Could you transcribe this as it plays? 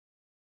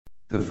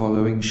The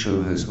following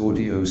show has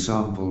audio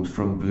sampled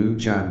from Blue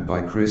Jam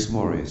by Chris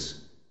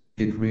Morris.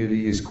 It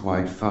really is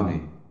quite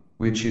funny,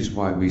 which is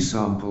why we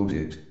sampled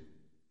it.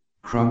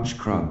 Crunch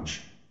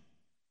crunch.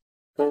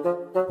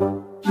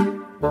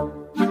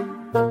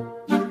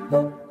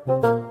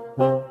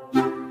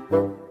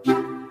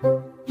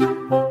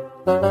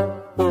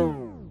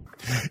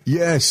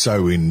 Yeah,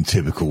 so in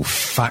typical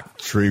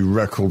Factory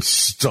Records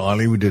style,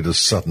 we did a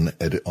sudden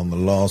edit on the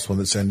last one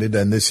that's ended,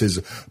 and this is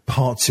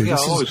part two. Yeah,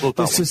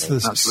 this is the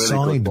side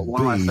really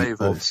B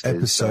of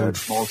episode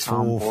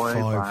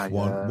 451.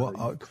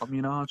 What?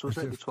 Communards, was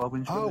it? The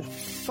 12-inch Oh,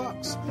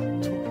 fucks.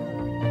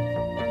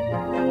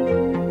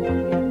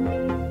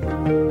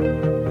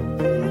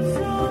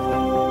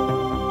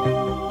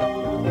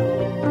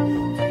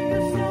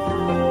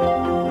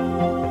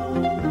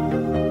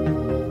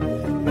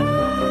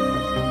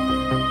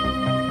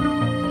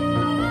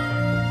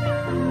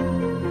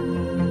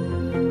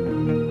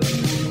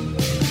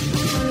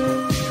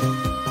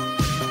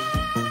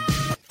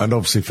 And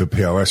obviously for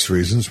PRS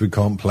reasons, we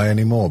can't play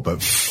anymore.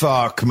 But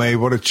fuck me,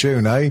 what a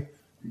tune, eh?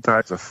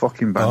 That's a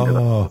fucking banger,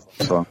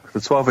 that song. The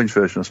 12-inch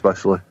version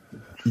especially.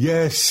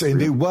 Yes,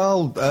 indeed.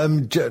 Well,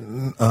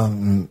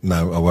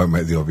 no, I won't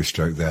make the obvious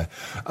joke there.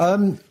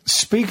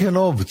 Speaking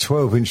of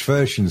 12-inch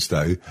versions,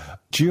 though,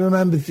 do you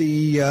remember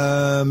the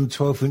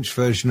 12-inch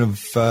version of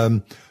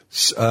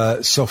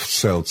Soft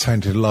Cell,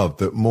 Tainted Love,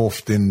 that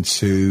morphed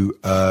into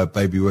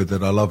Baby Where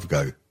Did I Love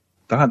Go?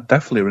 That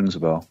definitely rings a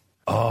bell.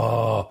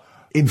 Oh,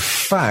 in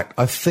fact,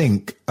 I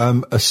think,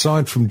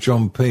 aside from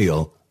John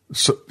Peel,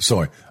 this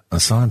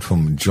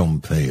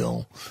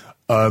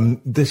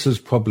was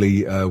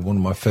probably one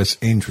of my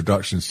first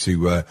introductions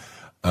to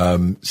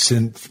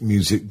synth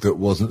music that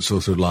wasn't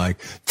sort of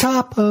like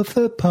Top of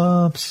the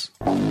Pops.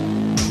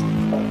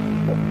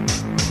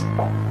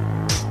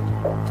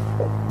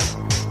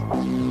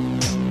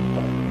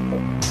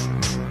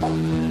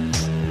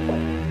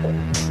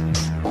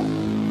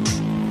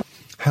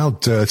 How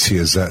dirty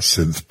is that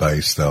synth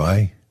bass, though,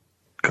 eh?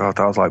 God,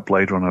 that was like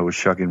Blade Runner was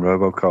shagging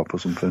RoboCop or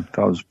something.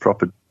 That was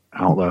proper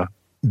out there.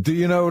 Do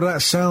you know what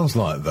that sounds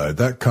like, though?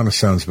 That kind of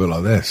sounds a bit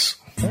like this.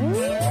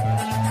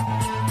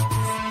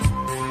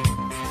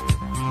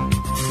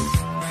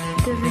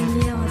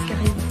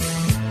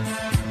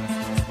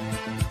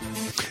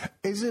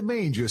 Is it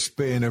me just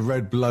being a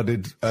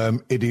red-blooded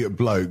idiot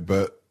bloke,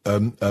 but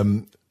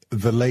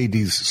the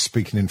ladies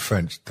speaking in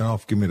French don't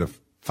have to give me the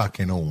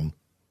fucking horn?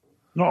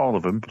 Not all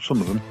of them, but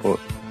some of them, but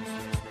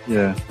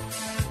yeah.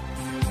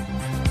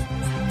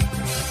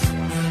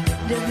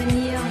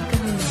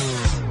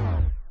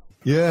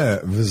 Yeah,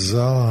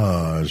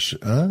 Visage.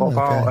 What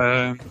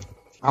about,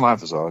 I like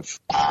Visage.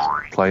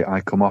 Play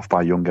I Come Off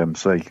by Young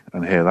MC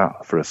and hear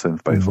that for a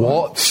synth bass line.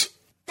 What?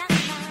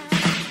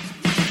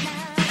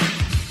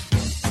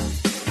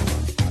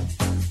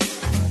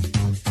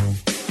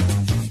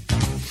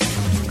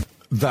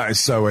 That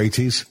is so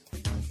 80s.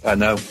 I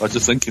know, I was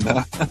just thinking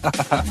that.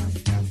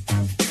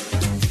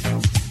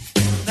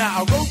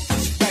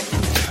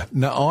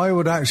 Now, I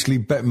would actually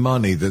bet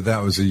money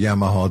that was a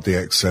Yamaha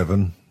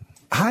DX7.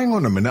 Hang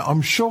on a minute,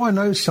 I'm sure I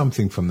know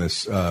something from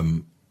this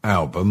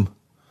album.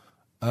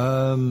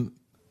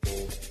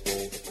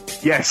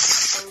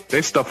 Yes,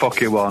 this the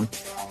fucking one.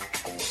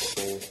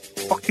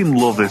 Fucking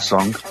love this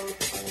song.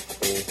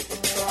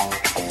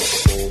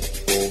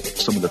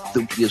 Some of the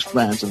filthiest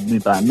fans of me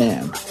by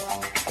man.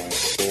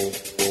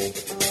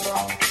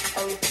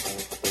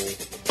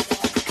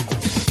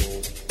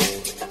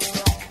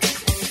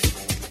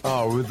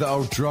 Oh, with the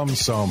old drum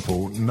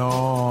sample.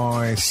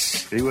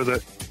 Nice. He was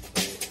it.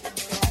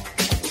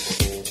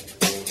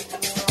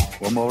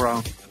 One more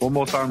round. One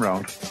more time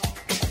round.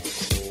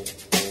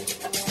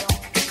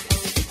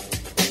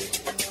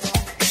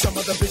 Some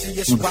of the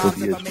busiest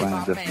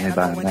rounds of me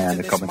by a man.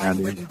 They're coming out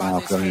of his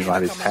mouth, going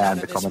right his hand.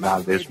 They're coming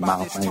out of his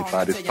mouth,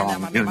 inside his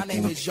tongue. My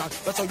name is Young,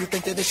 but so you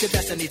think that it's your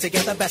destiny to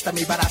get the best of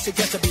me, but I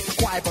suggest to be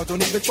quiet, but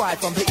don't even try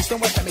from the east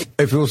and west of me.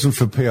 If it wasn't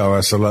for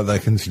PRS, I'd let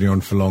that continue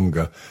on for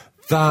longer.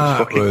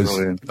 That was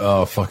brilliant.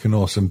 Oh, fucking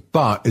awesome.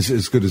 But is it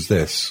as good as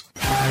this?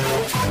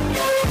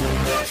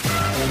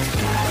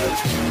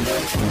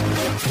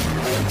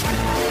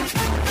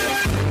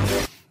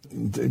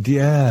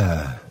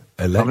 Yeah.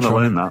 I'm going to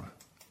learn that.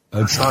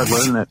 I started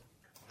learning it.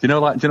 Do you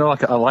know, I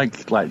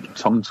like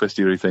tongue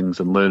twistery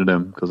things and learning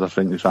them because I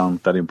think they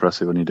sound very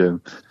impressive when you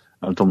do.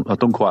 I've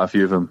done quite a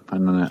few of them,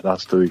 and then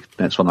that's the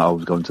next one that I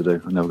was going to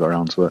do. I never got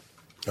around to it.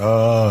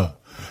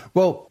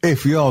 Well,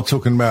 if you are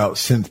talking about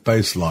synth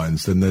bass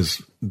lines,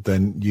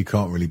 then you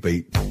can't really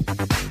beat.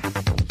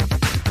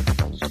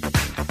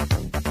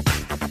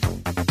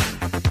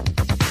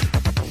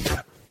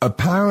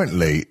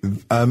 Apparently,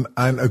 and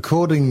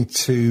according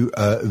to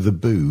the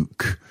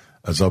book,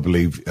 as I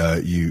believe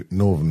you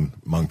Northern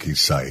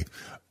monkeys say,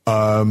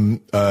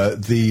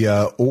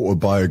 the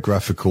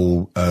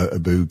autobiographical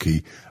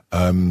Ibuki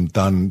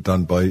done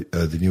by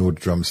the New Order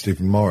drummer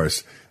Stephen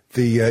Morris,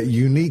 the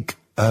unique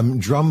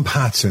drum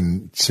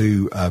pattern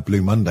to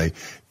Blue Monday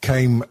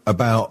came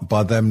about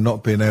by them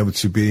not being able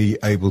to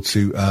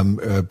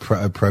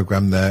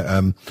program their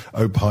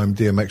Opheim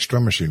DMX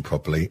drum machine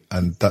properly,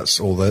 and that's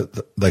all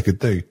that they could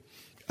do.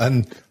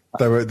 And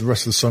they wrote the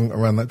rest of the song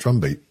around that drum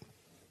beat.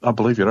 I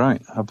believe you're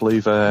right. I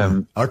believe...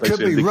 I could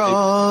be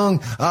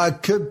wrong. I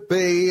could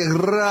be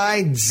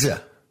right.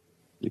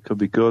 It could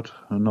be good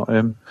and not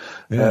him.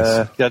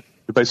 Yes.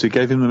 We basically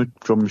gave him the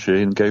drum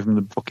machine, gave him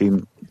the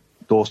fucking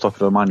doorstop of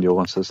the manual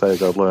and said, "There you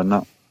go, learn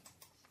that."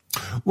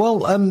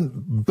 Well,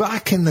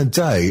 back in the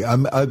day,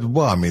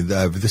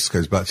 this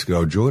goes back to the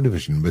old Joy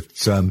Division, but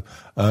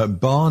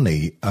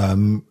Barney,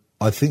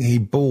 I think he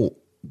bought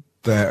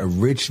their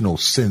original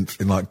synth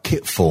in like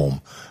kit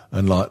form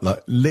and like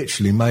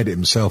literally made it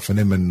himself, and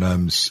him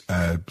and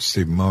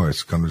Stephen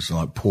Morris kind of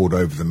like poured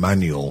over the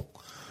manual,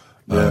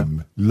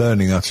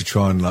 learning how to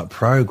try and like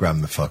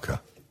program the fucker.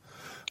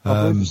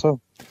 I believe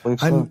so.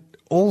 And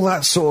all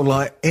that sort of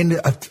like,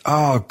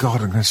 oh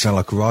God, I'm going to sound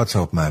like a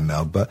right-old man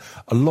now, but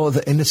a lot of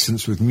the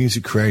innocence with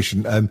music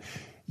creation,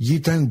 you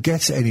don't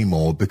get it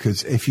anymore,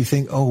 because if you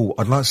think, oh,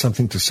 I'd like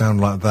something to sound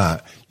like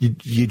that,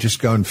 you just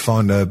go and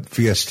find a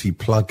VST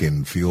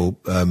plugin for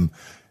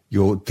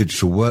your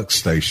digital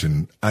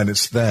workstation, and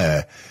it's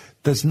there.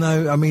 There's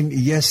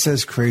yes,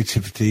 there's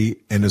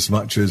creativity in as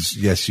much as,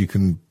 yes, you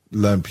can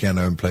learn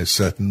piano and play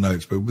certain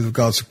notes, but with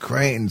regards to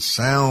creating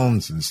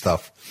sounds and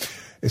stuff,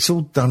 it's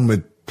all done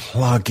with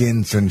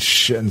plugins and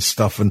shit and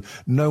stuff, and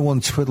no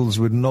one twiddles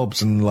with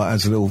knobs and like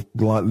has a little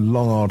like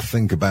long hard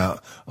think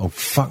about, oh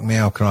fuck me,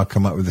 how can I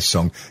come up with a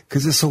song?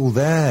 Because it's all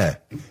there.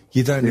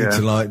 You don't need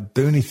to like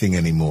do anything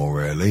anymore,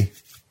 really.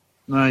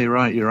 No, you're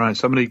right.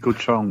 So many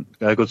good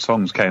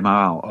songs came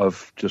out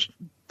of just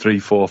 3,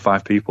 4,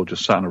 5 people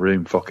just sat in a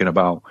room fucking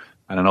about,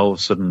 and then all of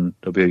a sudden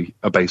there'll be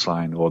a bass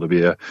line, or there'll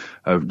be a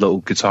little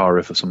guitar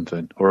riff or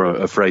something, or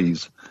a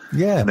phrase.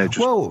 Yeah, and they just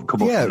come up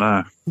from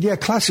there. Yeah,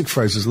 classic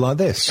phrases like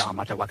this. You're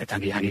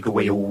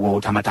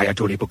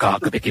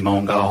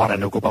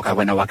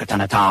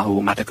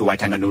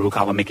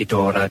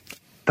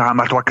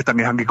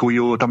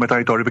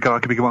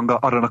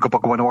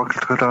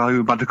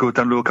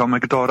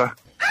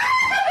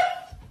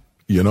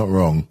not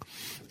wrong.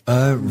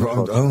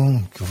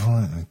 Oh,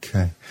 right,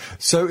 okay.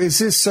 So is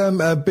this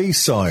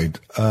B-side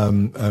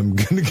going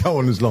to go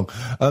on as long?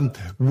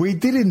 We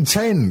did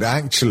intend,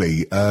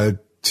 actually, to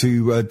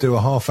do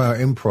a half-hour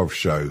improv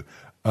show,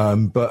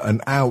 but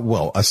an hour,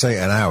 well, I say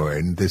an hour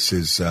in, this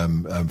is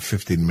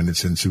 15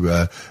 minutes into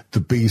the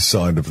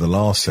B-side of the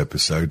last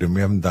episode, and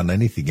we haven't done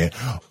anything yet.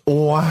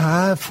 Or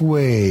have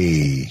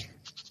we?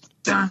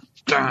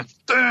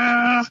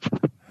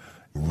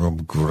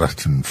 Rob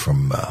Gretton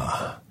from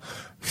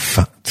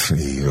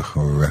Factory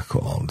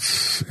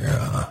Records,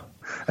 yeah.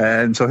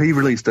 And so he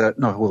released he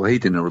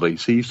didn't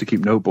release. He used to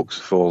keep notebooks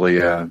for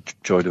the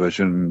Joy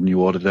Division New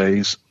Order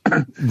days.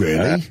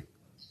 Really?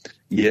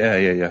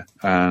 Yeah.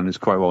 And it's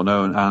quite well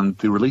known. And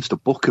they released a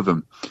book of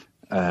them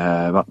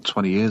about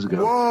 20 years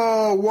ago.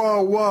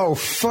 Whoa.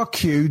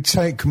 Fuck you,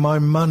 take my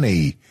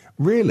money.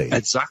 Really?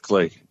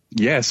 Exactly.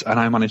 Yes, and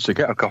I managed to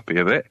get a copy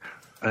of it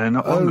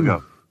not long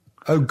ago.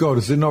 Oh, God,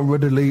 is it not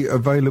readily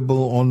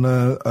available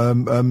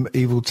on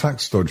Evil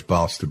Tax Dodge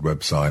Bastard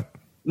website?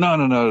 No.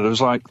 There was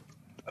like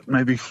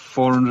maybe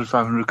 400,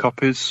 500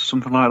 copies,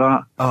 something like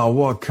that. Oh,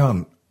 what a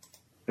cunt.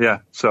 Yeah,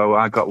 so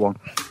I got one.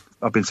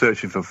 I've been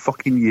searching for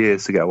fucking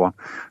years to get one.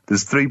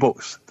 There's 3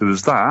 books. There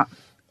was that.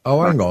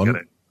 Oh, hang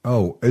on.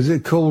 Oh, is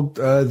it called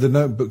The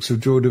Notebooks of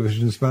Joy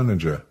Division's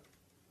Manager?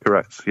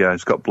 Correct. Yeah,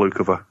 it's got blue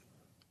cover.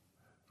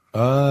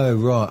 Oh,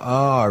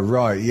 right.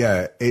 Right,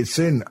 yeah. It's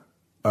in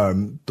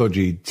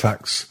dodgy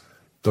tax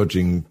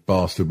dodging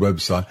bastard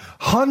website.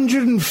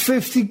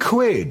 150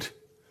 quid.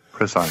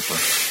 Precisely.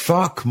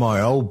 Fuck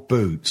my old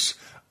boots.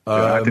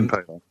 Yeah, I didn't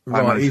pay that.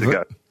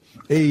 Right,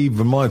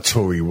 even my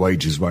Tory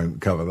wages won't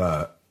cover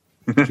that.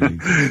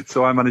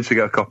 So I managed to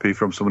get a copy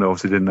from someone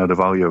else who didn't know the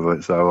value of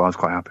it, so I was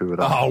quite happy with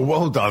that. Oh,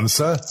 well done,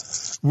 sir.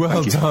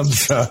 Well done,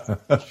 sir.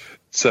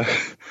 So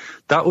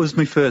that was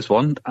my first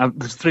one.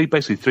 There's 3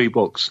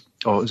 books.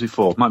 Or is it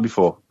 4? Might be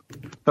 4.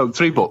 No,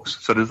 3 books.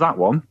 So there's that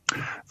one.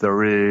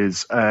 There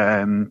is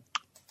a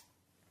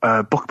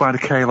book by the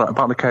KLF,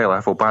 about the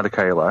KLF, or by the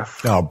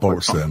KLF. Oh,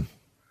 box then.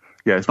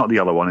 Yeah, it's not the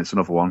yellow one, it's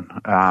another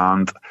one.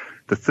 And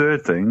the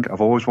third thing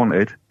I've always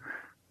wanted,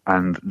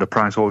 and the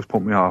price always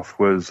put me off,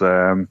 was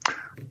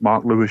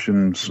Mark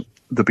Lewisham's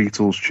The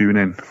Beatles Tune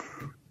In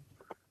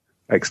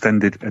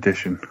Extended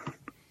Edition.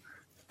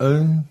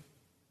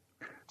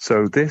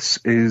 So this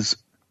is,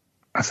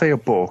 I say a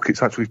book,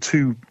 it's actually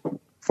 2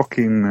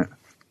 fucking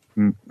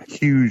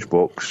huge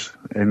books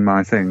in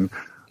my thing.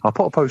 I'll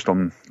put a post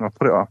on. I'll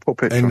put a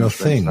picture in on your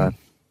thing.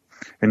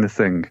 In the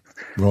thing,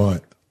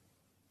 right?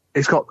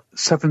 It's got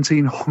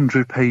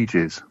 1,700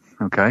 pages.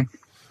 Okay,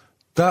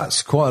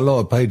 that's quite a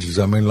lot of pages.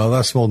 I mean, like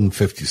that's more than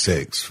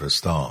 56 for a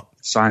start.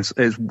 Size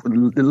is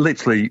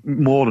literally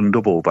more than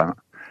double that.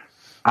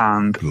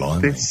 And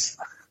Blimey. This,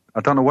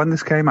 I don't know when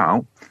this came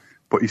out,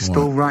 but he's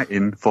still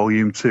writing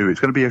volume 2. It's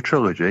going to be a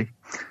trilogy,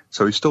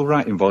 so he's still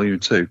writing volume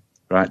 2.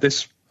 Right,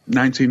 this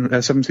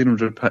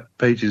 1,700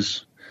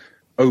 pages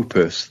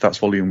opus. That's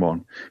volume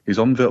 1. He's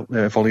on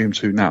volume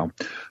 2 now.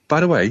 By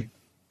the way,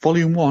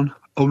 volume 1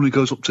 only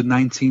goes up to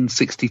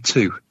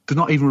 1962. They're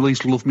not even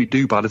released Love Me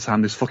Do by the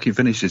time this fucking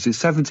finishes.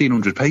 It's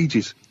 1,700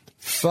 pages.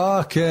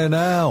 Fucking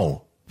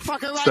hell.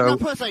 Fuck it right now,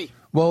 pussy.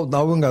 Well,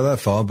 I wouldn't go that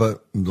far,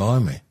 but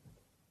blimey.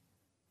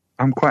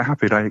 I'm quite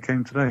happy that it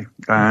came today.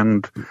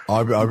 And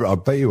I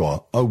bet you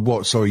are. Oh,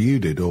 what? Sorry, you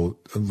did? Or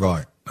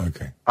right,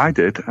 okay. I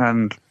did,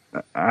 and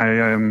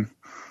I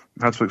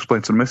had to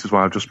explain to the missus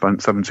why I just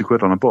spent 70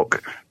 quid on a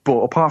book. But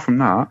apart from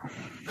that...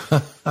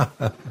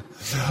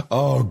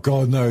 Oh,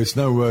 God, no, it's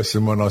no worse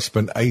than when I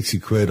spent 80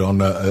 quid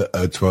on a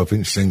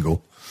 12-inch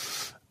single.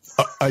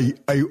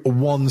 A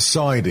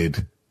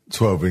one-sided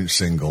 12-inch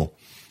single.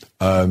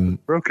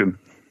 Broken?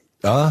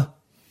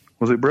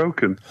 Was it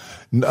broken?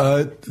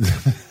 No.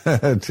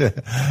 It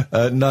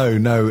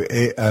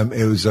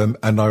was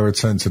And I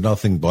Return to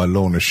Nothing by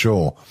Lorna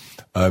Shore.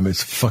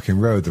 It's fucking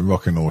Road the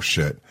Rockin' Horse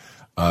shit.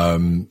 I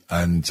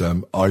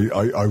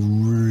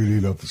really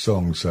love the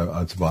song, so I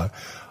had to buy it.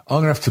 I'm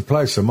going to have to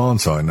play some,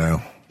 aren't I,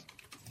 now?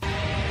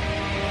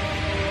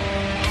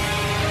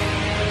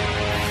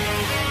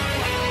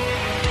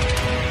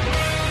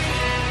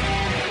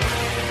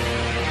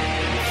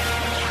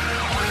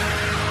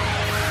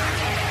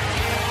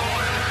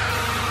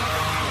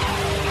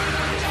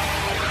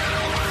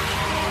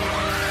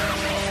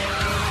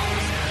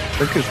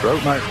 I think it's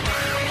broke, mate.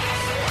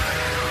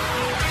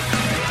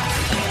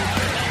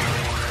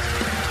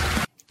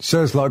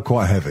 So it's like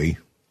quite heavy.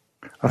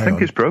 I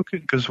think it's broken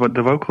because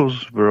the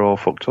vocals were all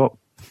fucked up.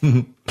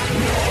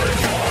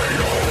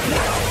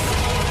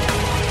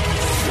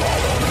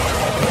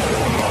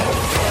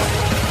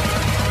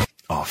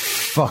 I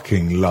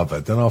fucking love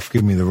it. Don't have to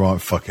give me the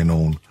right fucking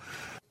horn.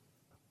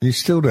 Are you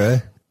still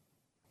there?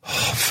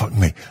 Oh, fuck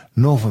me.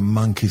 Northern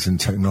Monkeys and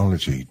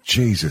Technology.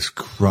 Jesus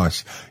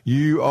Christ.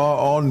 You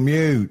are on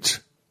mute.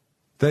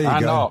 There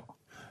you go.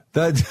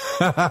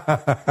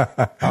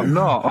 I'm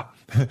not.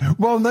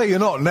 Well, no, you're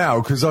not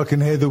now, because I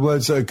can hear the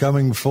words that are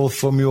coming forth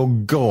from your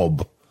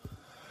gob.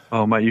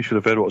 Oh, mate, you should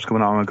have heard what was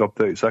coming out of my gob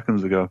 30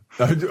 seconds ago.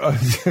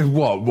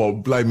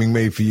 What, blaming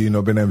me for you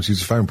not being able to use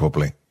the phone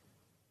properly?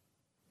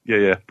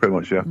 Yeah, pretty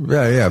much, yeah.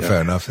 Yeah,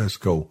 fair enough. That's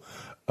cool.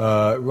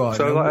 Right.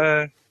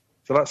 So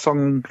that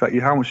song,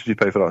 how much did you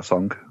pay for that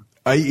song?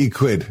 80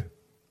 quid.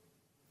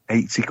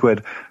 80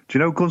 quid. Do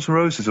you know Guns N'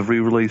 Roses have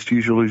re-released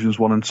Use Your Illusions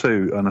 1 and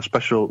 2 and a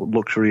special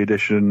luxury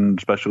edition,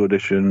 special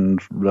edition,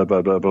 blah,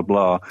 blah, blah, blah,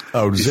 blah.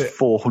 Oh, does it?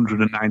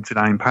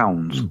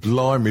 £499.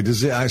 Blimey,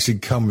 does it actually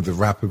come with a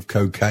wrap of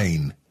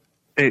cocaine?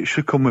 It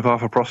should come with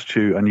half a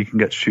prostitute and you can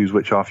get to choose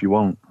which half you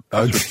want.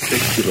 That's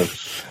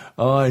ridiculous.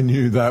 I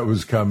knew that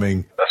was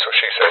coming. That's what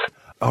she said.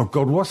 Oh,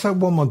 God, what's that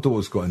one my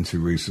daughter's got into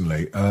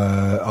recently?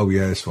 Oh,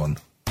 yeah, this one.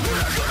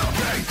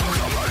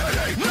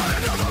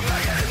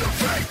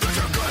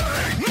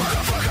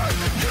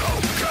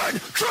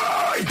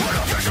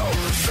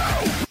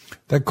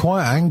 They're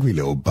quite an angry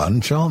little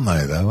bunch, aren't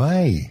they, though,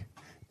 eh?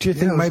 Do you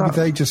think maybe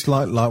they just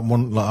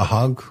want a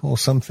hug or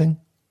something?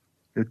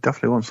 They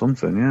definitely want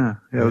something, yeah.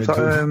 Yeah, was that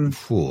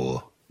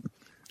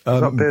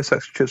beer,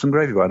 sex, chips and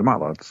gravy by the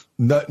Matt Lads?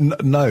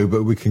 No,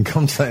 but we can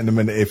come to that in a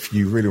minute if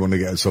you really want to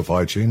get us off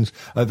iTunes.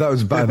 That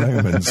was Bad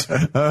Omens.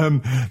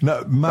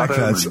 No, Matt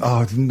Lads,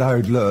 oh, no,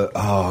 look,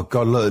 oh,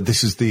 God, look,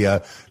 this is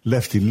the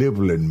lefty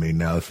liberal in me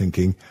now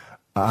thinking,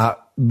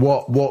 what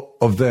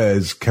of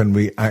theirs can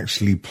we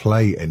actually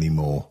play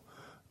anymore?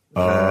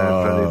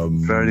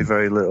 Very,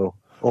 very little.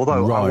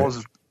 Although right.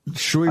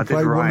 Should we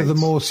play one of the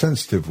more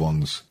sensitive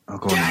ones? Oh,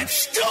 go on.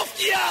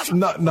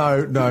 No,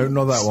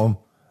 not that one.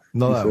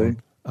 Not that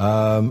one.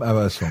 How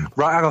about this one?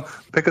 Right, hang on.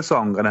 Pick a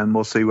song and then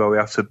we'll see where we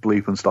have to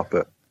bleep and stop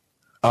it.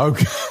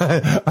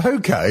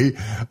 Okay.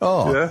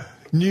 Oh, yeah.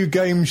 New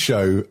game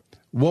show.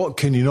 What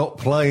can you not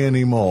play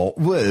anymore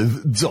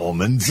with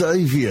Dom and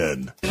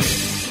Davian?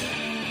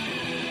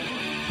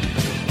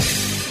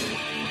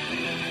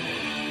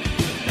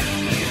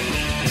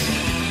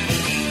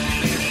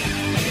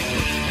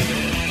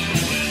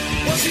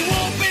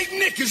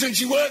 And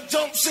she worked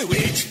on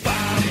sewage.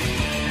 Bam.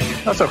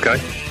 That's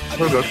okay.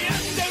 We're good.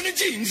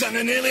 Jeans and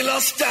I nearly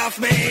lost staff,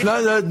 man.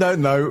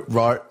 No.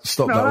 Right,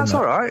 stop that. No, that's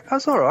all right.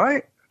 That's all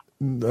right.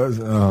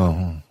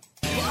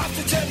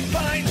 After 10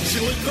 pints, she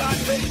looked quite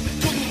fit.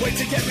 Couldn't wait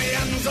to get my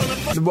hands on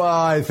a... Well,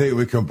 I think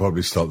we can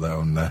probably stop that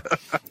on there.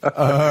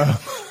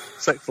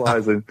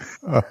 Sexualising.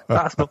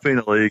 That's not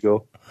being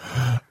illegal.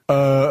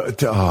 Oh,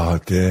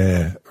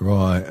 dear.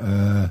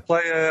 Right.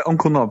 Play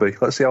Uncle Nobby.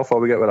 Let's see how far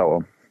we get with that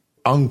one.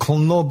 Uncle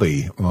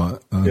Nobby, right?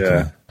 Okay.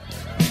 Yeah.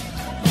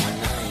 My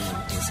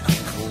name is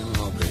Uncle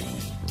Nobby.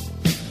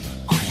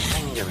 I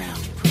hang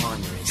around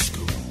primary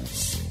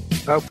schools.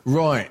 Oh.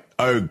 Right.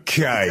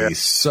 Okay. Yeah.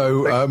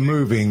 So,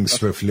 moving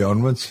swiftly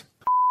onwards.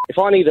 If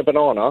I need a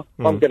banana,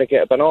 I'm going to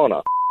get a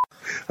banana.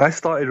 I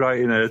started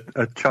writing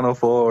a Channel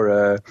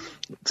 4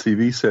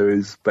 TV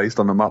series based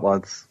on the Matt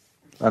Lads,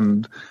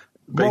 and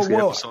basically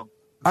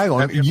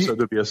every episode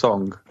would be a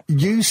song.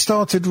 You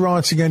started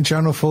writing a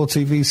Channel 4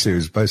 TV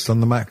series based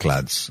on the Mac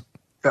Lads?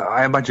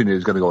 I imagine it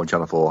was going to go on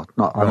Channel 4.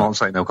 I'm not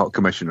saying they've got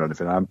commission or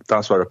anything.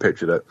 That's where I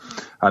pictured it.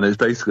 And it's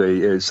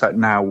set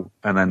now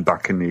and then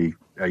back in the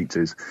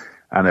 80s.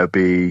 And it'll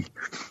be...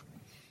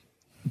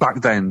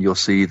 Back then, you'll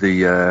see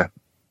the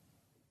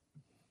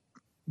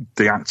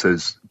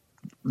actors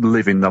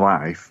living the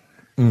life.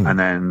 And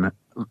then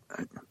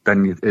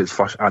it's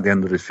flash, at the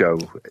end of the show,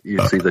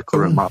 you see the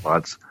current Mad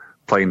Lads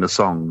playing the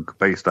song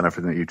based on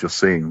everything that you've just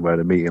seen, where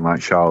they're meeting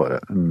like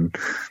Charlotte and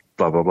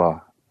blah, blah,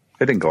 blah.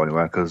 It didn't go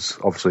anywhere because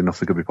obviously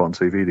nothing could be put on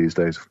TV these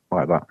days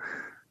like that.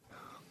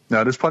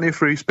 Now, there's plenty of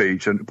free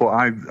speech, but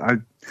I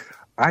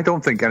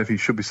don't think anything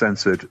should be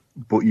censored,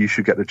 but you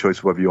should get the choice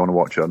of whether you want to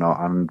watch it or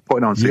not. And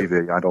putting it on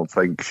TV, I don't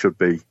think should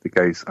be the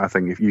case. I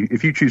think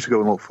if you choose to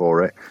go and look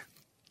for it,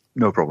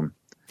 no problem.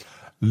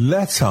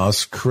 Let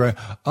us let's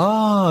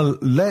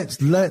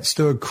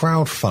do a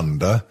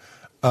crowdfunder.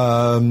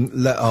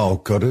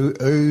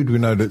 Who do we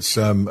know that's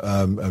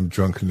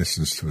drunk and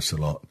listens to us a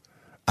lot?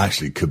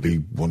 Actually, it could be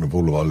one of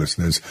all of our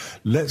listeners.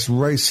 Let's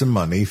raise some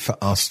money for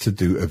us to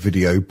do a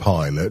video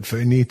pilot for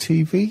a new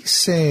TV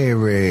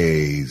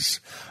series.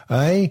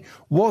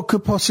 What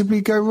could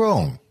possibly go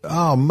wrong?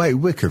 Oh, mate,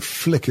 we could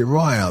flick it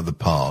right out of the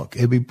park.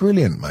 It'd be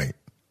brilliant, mate.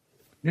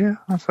 Yeah,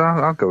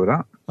 I'll go with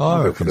that.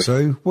 I reckon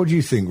so. What do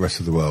you think, rest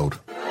of the world?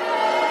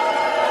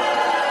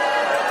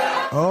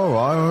 All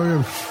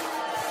right.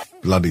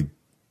 Bloody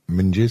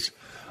minges.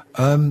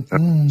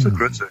 It's a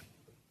critic.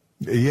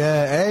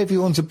 Yeah,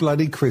 everyone's a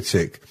bloody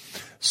critic,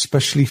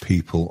 especially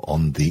people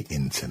on the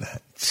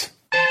internet.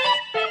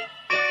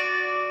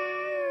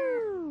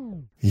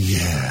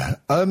 Yeah.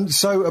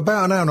 So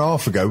about an hour and a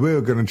half ago, we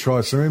were going to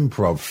try some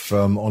improv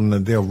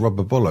on the old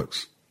Rubber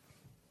Bollocks.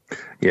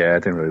 Yeah,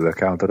 it didn't really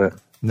work out, did it?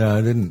 No,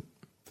 it didn't.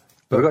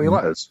 Have we got any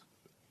letters?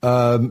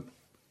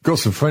 Got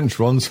some French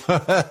ones.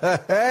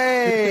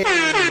 Hey!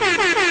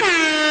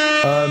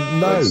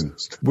 No,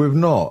 we've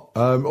not.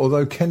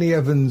 Although Kenny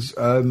Evans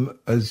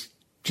has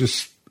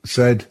just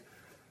said,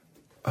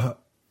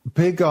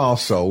 pig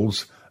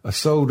arseholes are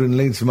sold in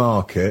Leeds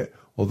Market,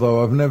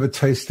 although I've never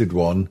tasted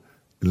one,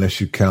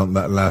 unless you count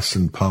that Lass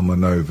and Palma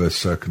Nova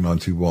circa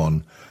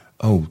 91.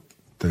 Oh,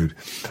 dude.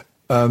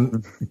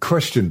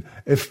 Question.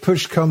 If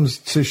push comes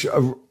to...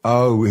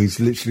 he's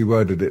literally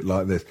worded it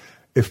like this.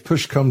 If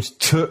push comes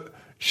to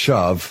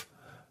shove...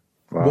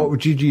 Wow. What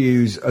would you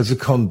use as a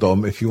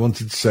condom if you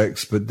wanted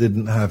sex but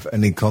didn't have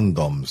any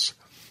condoms?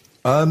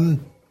 I'd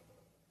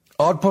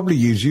probably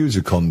use you as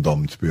a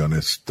condom, to be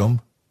honest,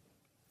 Dom.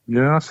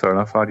 Yeah, that's fair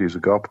enough. I'd use a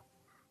gob.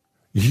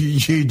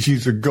 You'd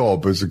use a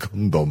gob as a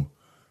condom?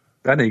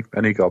 Any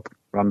gob,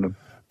 random,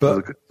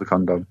 but as a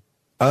condom.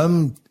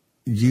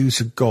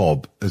 Use a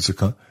gob as a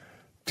condom.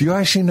 Do you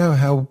actually know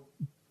how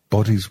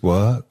bodies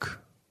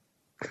work?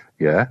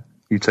 Yeah.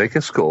 You take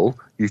a skull,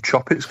 you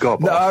chop its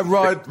gob off.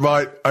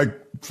 Right,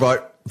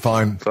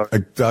 fine.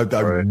 I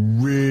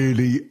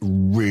really,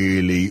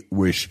 really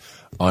wish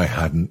I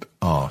hadn't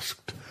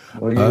asked.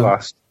 Well, you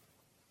asked.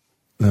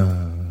 But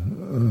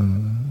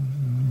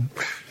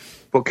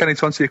Kenny,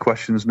 to answer your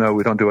questions, no,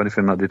 we don't do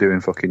anything like they do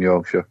in fucking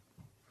Yorkshire.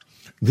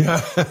 Yeah.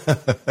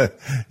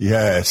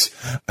 Yes.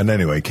 And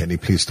anyway, Kenny,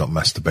 please stop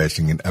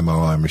masturbating in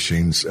MRI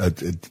machines,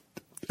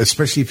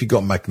 especially if you've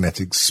got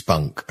magnetic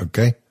spunk,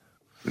 okay?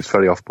 It's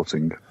very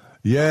off-putting.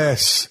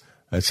 Yes,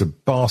 it's a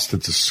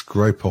bastard to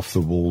scrape off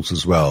the walls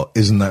as well.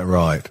 Isn't that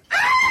right?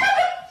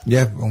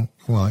 Yeah, well,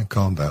 all right,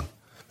 calm down.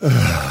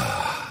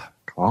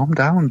 Calm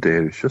down,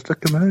 dear. It's just a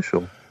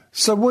commercial.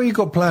 So what you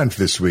got planned for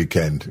this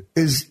weekend?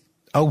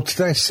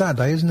 Today's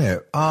Saturday, isn't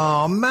it?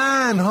 Oh,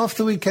 man, half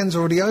the weekend's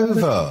already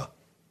over.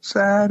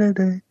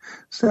 Saturday,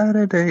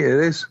 it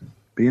is.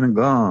 Been and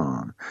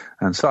gone.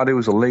 And Saturday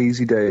was a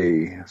lazy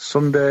day.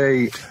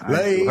 Sunday...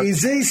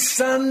 Lazy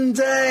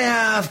Sunday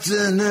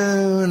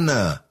afternoon.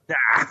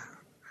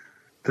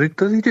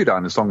 Does he do that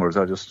in the song, or is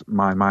that just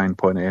my mind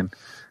putting it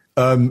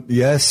in?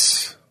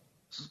 Yes.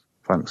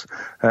 Thanks.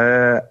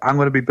 I'm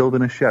going to be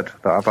building a shed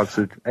that I've had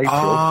to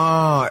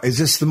April. Is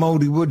this the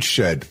mouldy wood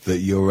shed that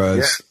you're...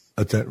 Yes.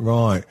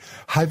 Right.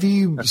 Have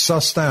you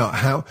sussed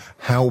out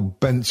how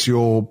bent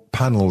your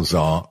panels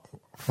are?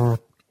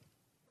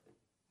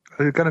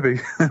 They're going to be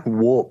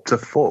warped to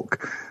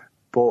fuck.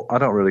 But I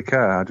don't really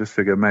care. I just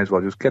figure I may as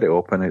well just get it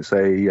up, and it's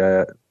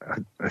a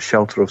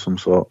shelter of some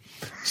sort.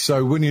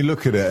 So when you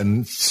look at it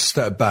and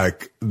step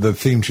back, the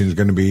theme tune is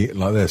going to be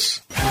like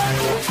this.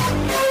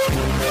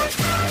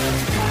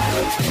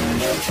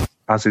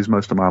 As is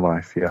most of my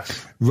life,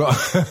 yes. Right.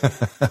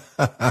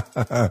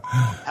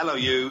 Hello,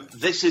 you.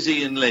 This is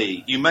Ian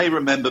Lee. You may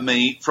remember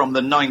me from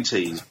the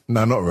 90s.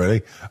 No, not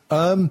really.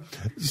 What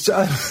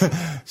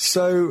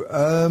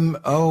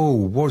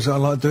was I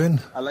like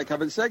doing? I like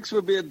having sex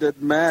with a dead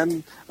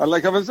man. I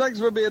like having sex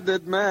with a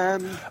dead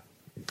man.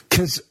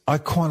 Because I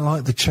quite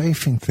like the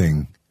chafing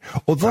thing.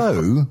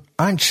 Although,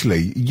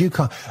 actually, you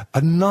can't...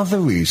 Another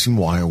reason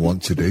why I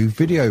want to do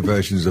video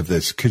versions of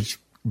this, because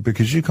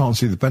you can't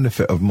see the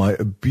benefit of my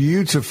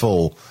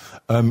beautiful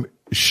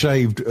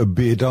shaved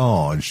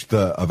beardage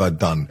that I've had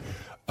done.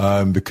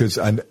 because,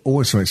 and it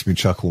always makes me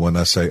chuckle when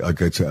I say I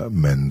go to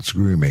men's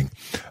grooming.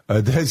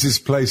 There's this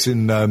place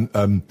in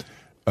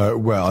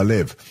where I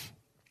live.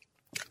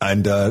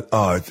 And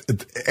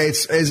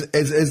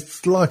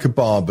it's like a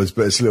barber's,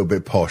 but it's a little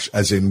bit posh.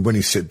 As in, when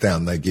you sit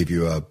down, they give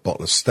you a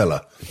bottle of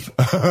Stella,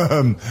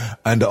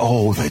 and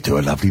they do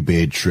a lovely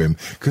beard trim.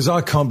 Because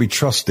I can't be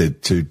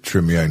trusted to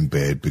trim my own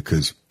beard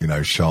because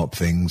sharp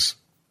things.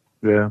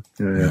 Yeah.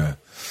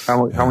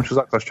 How much does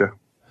that cost you?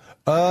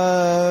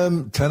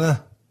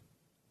 £10.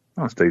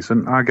 That's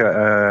decent. I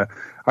get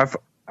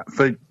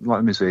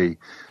let me see.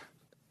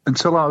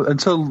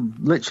 Until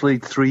literally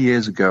 3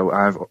 years ago,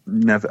 I've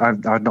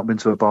not been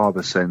to a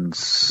barber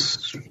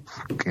since,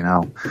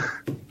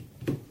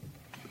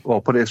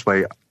 well, put it this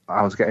way,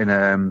 I was getting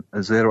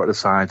a zero at the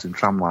sides and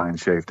tram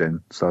lines shaved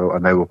in,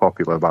 and they were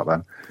popular back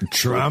then.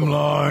 Tram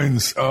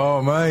lines,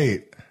 oh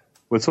mate.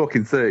 We're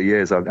talking 30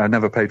 years. I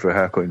never paid for a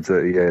haircut in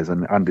 30 years,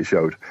 and it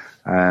showed.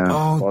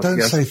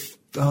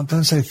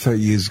 Don't say 30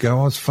 years ago.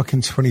 I was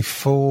fucking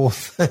 24,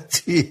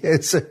 30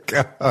 years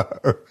ago.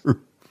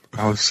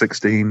 I was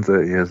 16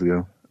 30 years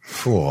ago.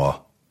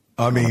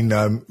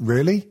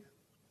 Really?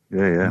 Yeah.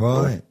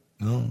 Right.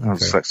 Oh, okay. I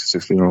was a sexy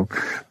 16-year-old.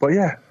 But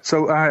yeah,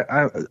 so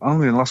I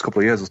only in the last couple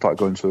of years I started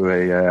going to a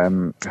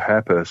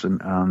hair person,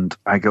 and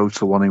I go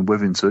to one in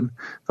Wivington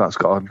that's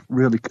got a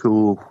really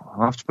cool,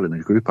 I'll have to put it in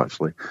a group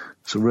actually,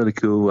 it's a really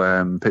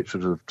cool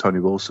pictures of Tony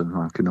Wilson,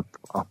 like in a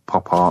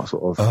pop art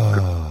sort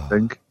of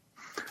thing.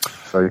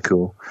 Very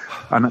cool.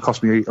 And that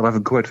cost me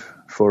 £11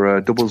 for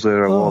a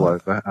 00 all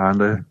over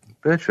and a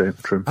beard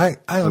shape trim. Hang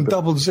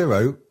on,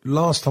 00.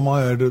 Last time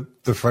I heard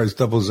the phrase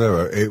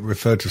 00, it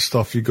referred to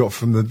stuff you got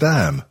from the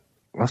dam.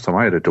 Last time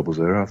I had a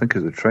 00, I think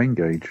it was a train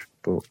gauge,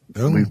 but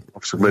we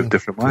obviously lived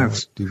different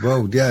lives.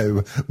 Well,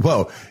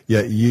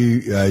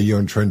 you're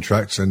on train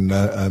tracks and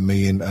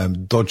me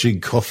in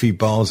dodgy coffee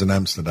bars in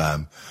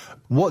Amsterdam.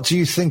 What do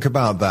you think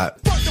about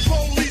that?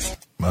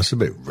 That's a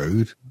bit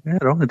rude. Yeah,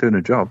 they're only doing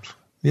their jobs.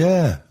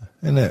 Yeah,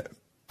 isn't it?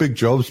 Big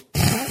jobs.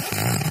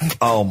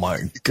 Oh my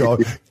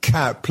God,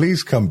 Cat,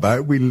 please come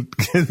back. We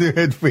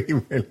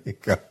really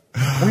go.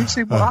 You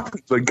see what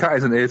happens when Cat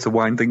isn't here to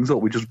wind things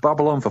up? We just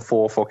babble on for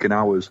 4 fucking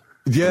hours.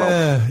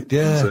 Yeah.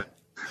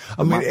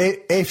 I mean,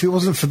 if it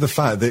wasn't for the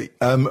fact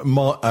that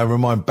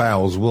my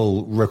bowels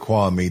will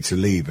require me to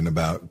leave in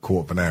about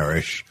quarter of an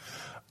hour-ish.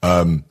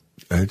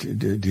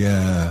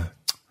 Yeah.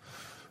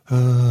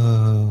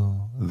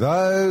 Oh,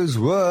 those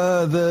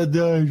were the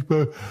days.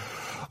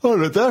 Oh,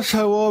 look, that's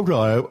how old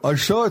I am. I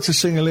started to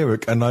sing a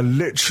lyric and I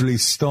literally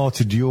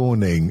started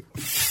yawning.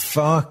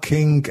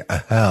 Fucking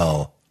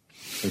hell. I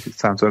think it's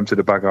time to empty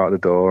the bag out the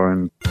door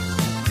and...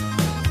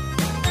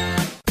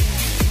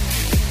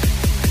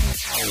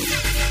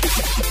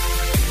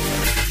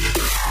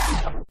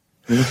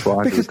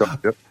 Because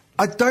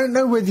I don't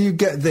know whether you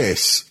get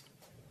this,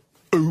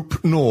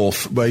 Oop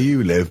North, where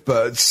you live,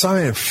 but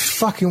something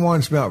fucking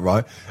winds me up,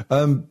 right?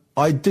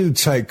 I do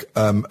take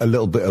a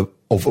little bit of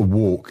a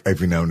walk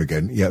every now and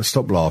again. Yeah,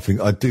 stop laughing.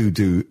 I do.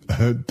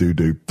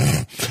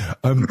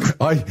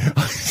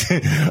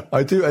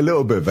 I do a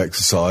little bit of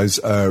exercise,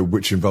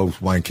 which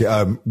involves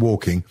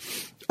walking.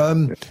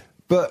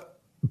 But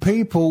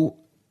people,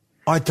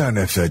 I don't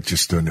know if they're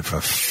just doing it for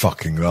a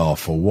fucking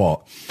laugh or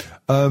what.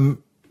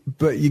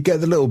 But you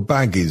get the little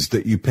baggies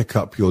that you pick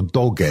up your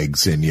dog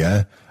eggs in,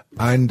 yeah?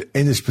 And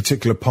in this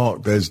particular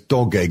park, there's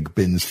dog egg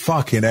bins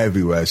fucking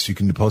everywhere, so you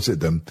can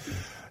deposit them.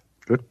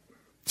 Good.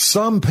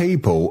 Some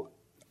people,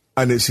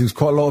 and it seems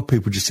quite a lot of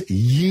people, just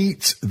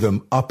yeet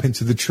them up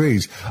into the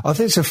trees. I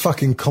think it's a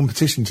fucking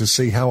competition to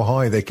see how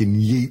high they can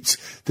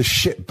yeet the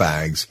shit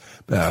bags.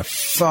 That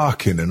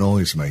fucking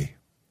annoys me.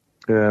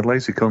 Yeah,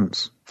 lazy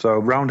cunts. So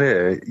around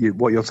here,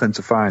 what you'll tend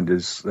to find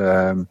is,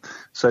 say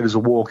there's a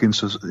walk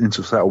into a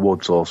set of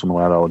woods or something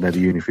like that, or near the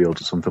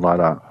Unifield or something like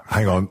that.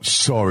 Hang on,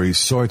 sorry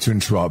to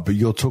interrupt, but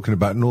you're talking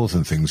about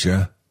northern things,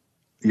 yeah?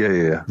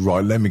 Yeah.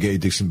 Right, let me get you a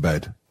decent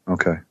bed.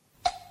 Okay.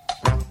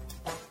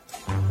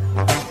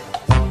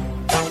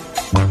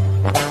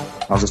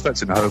 I was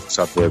expecting a home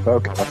sad there, but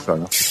okay, that's fair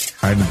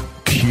enough. And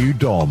Q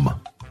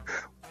Dom.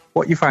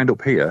 What you find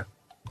up here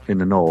in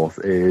the north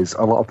is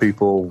a lot of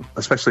people,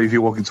 especially if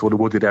you're walking toward a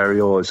wooded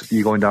area or if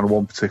you're going down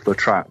one particular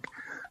track,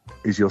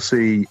 is you'll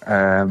see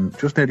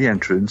just near the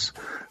entrance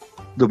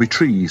there'll be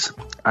trees,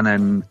 and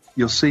then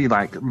you'll see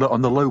like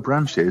on the low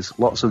branches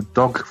lots of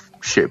dog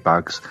shit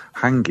bags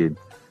hanging.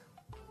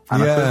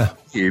 And yeah,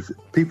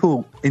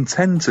 people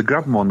intend to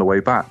grab them on the way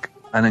back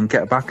and then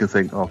get back and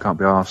think, oh, I can't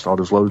be arsed, oh,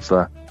 there's loads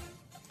there.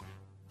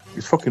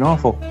 It's fucking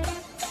awful.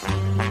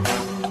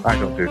 I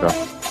don't do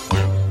that.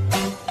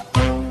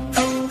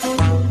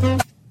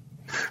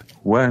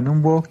 When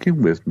I'm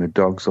walking with my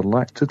dogs, I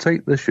like to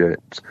take the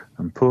shit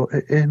and put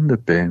it in the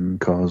bin,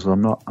 'cause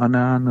I'm not an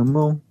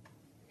animal.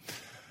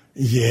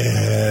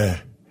 Yeah.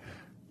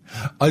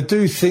 I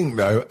do think,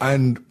 though,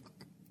 and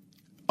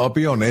I'll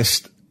be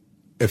honest,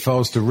 if I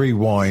was to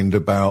rewind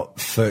about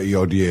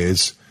 30-odd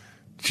years,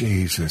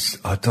 Jesus,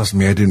 it does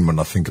me head in when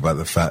I think about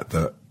the fact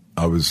that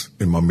I was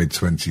in my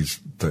mid-20s.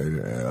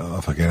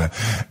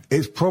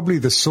 It's probably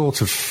the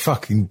sort of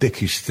fucking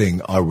dickish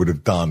thing I would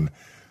have done.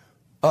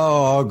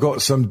 Oh, I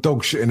got some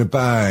dog shit in a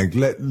bag.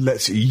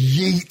 Let's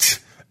yeet,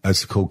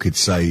 as the cool kids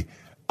say,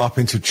 up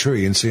into a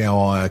tree and see how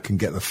high I can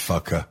get the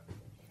fucker.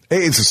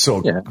 It is a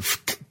sort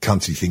of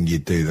cunty thing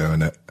you'd do, though,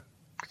 isn't it?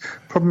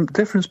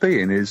 Difference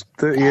being is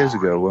 30 years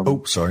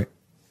ago. Sorry.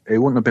 It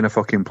wouldn't have been a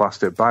fucking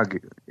plastic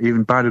bag,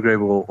 even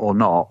biodegradable or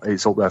not.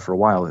 It's up there for a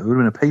while. It would have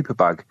been a paper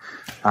bag,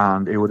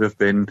 and it would have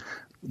been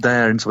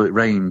there until it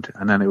rained,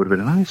 and then it would have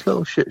been a nice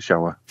little shit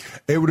shower.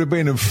 It would have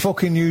been a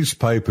fucking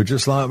newspaper,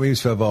 just like we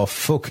used to have our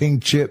fucking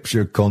chips,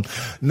 you con.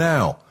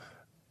 Now,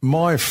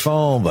 my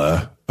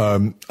father,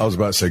 I was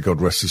about to say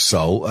God rest his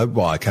soul.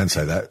 Well, I can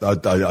say that.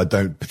 I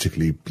don't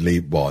particularly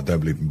believe, I don't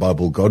believe in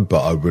Bible God,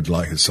 but I would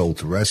like his soul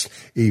to rest,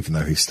 even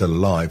though he's still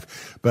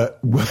alive. But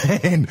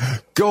when,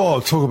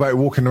 God, talk about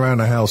walking around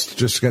the house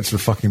just to get to the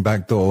fucking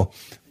back door.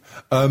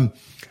 When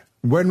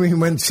we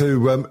went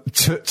to,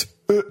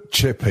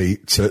 Chippy,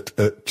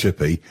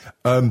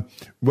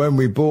 when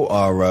we bought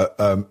our,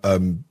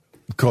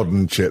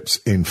 cotton chips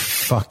in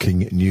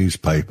fucking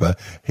newspaper,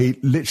 he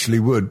literally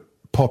would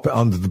pop it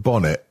under the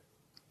bonnet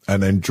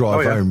and then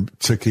drive home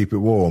to keep it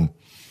warm.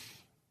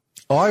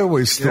 I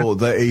always thought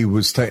that he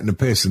was taking the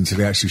piss until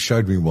he actually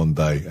showed me one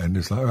day, and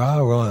it's like,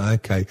 oh, right,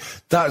 okay.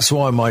 That's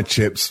why my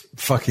chips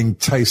fucking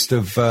taste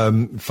of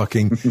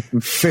fucking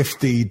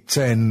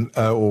 5010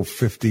 or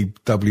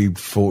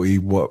 50W40,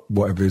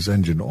 whatever his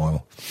engine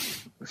oil.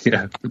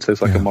 Yeah, it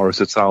tastes like a Morris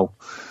Ital.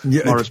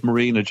 Yeah, Morris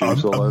Marina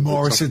juice.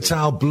 Morris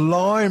Ital,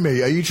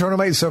 blimey. Are you trying to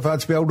make yourself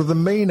out to be older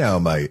than me now,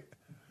 mate?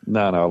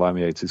 No, I like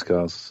my 80s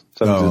cars.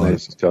 70s and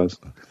 80s cars.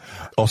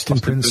 Austin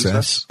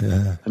Princess.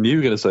 Yeah. And you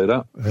were going to say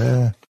that.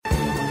 Yeah.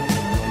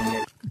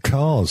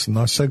 Cars.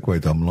 Nice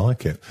segue, Dom.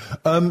 Like it.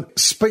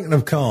 Speaking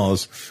of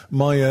cars,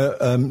 my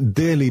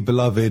dearly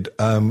beloved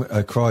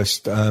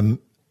Christ, hang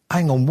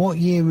on, what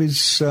year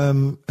is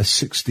a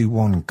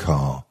 61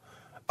 car?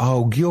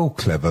 Oh, you're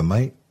clever,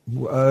 mate.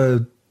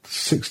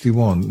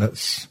 61,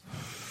 that's...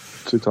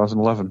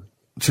 2011.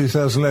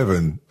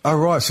 2011. Oh,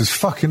 right, so it's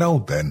fucking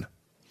old then.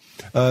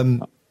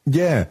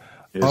 Yeah.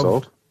 It's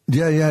old.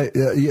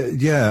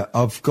 Yeah.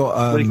 I've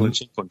got... legal in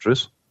some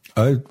countries.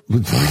 Oh,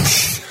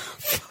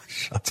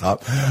 shut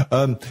up.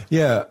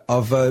 Yeah,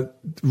 I've...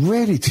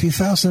 really,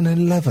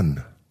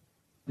 2011?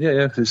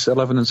 Yeah, it's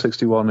 11 and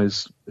 61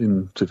 is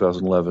in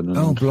 2011. And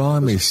oh,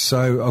 blimey.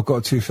 So I've got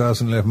a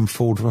 2011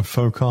 Ford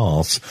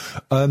Focus.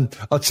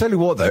 I'll tell you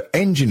what, though,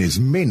 engine is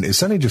mint.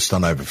 It's only just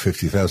done over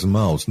 50,000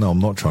 miles. No, I'm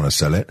not trying to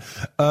sell it.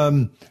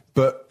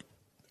 But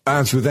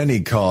as with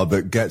any car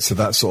that gets to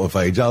that sort of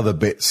age, other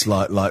bits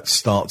like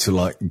start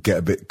to get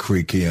a bit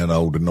creaky and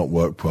old and not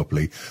work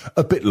properly.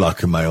 A bit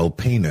like a male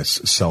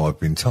penis, so I've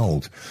been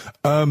told.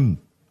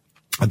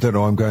 I don't know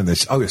where I'm going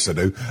this. Oh, yes, I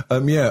do.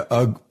 Yeah,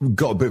 I've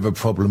got a bit of a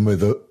problem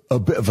with a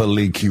bit of a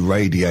leaky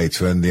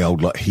radiator and the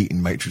old,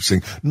 heating matrix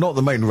thing. Not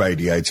the main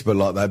radiator,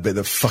 but that bit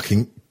that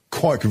fucking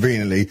quite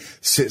conveniently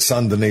sits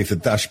underneath the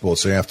dashboard,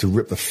 so you have to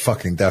rip the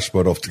fucking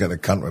dashboard off to get the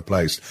cunt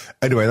replaced.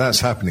 Anyway,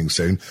 that's happening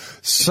soon.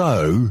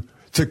 So,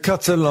 to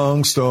cut a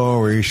long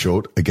story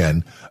short,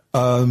 again,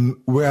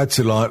 we had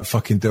to,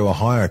 fucking do a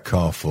hire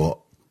car for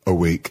a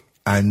week,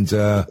 and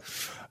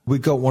we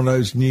got one of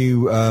those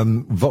new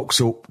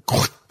Vauxhall...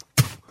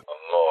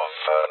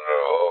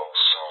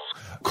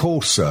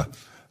 Corsa.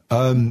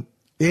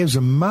 It was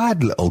a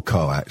mad little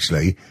car,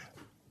 actually.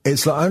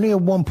 It's only a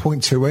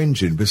 1.2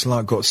 engine, but it's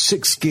got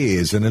 6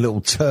 gears and a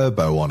little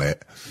turbo on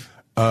it.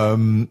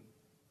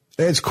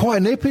 It's quite a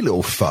nippy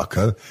little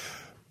fucker,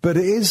 but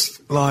it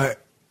is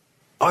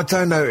I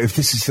don't know if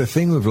this is the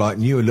thing with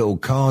newer little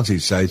cars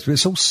these days, but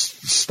it's all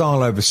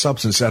style over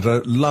substance. It had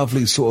a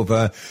lovely sort of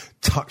a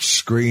touch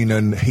screen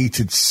and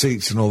heated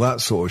seats and all that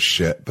sort of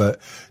shit.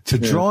 But to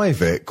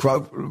drive it,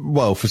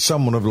 well, for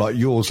someone of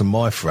yours and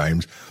my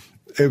frames,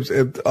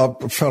 I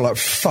felt like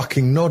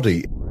fucking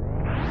noddy.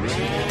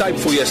 Day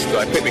before yesterday,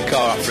 I picked my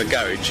car up for a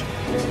garage.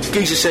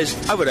 Geezer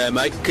says, over there,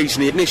 mate, keys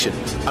in the ignition.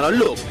 And I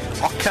look,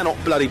 I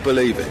cannot bloody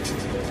believe it.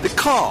 The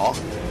car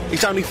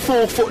is only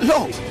 4 foot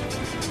long.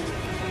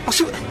 I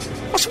said,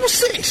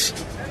 what's this?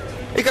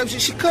 He goes,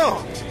 it's your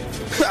car.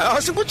 I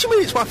said, what do you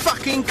mean it's my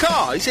fucking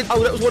car? He said,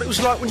 oh, that was what it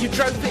was like when you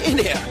drove it in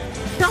here.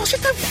 No, I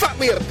said, don't fuck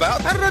me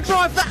about. How did I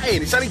drive that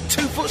in? It's only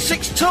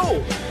 2'6" tall.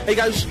 He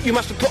goes, you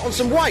must have put on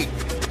some weight. I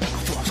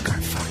thought I was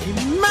going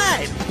fucking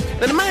mad.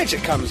 Then the manager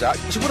comes out.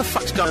 He said, what the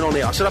fuck's going on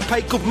here? I said, I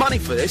paid good money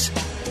for this.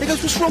 He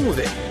goes, what's wrong with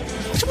it?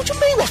 I said, what do you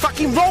mean, what's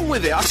fucking wrong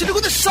with it? I said, look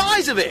at the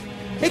size of it.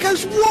 He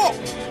goes, what?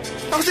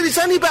 I said, it's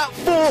only about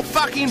 4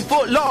 fucking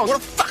foot long.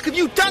 What the fuck have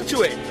you done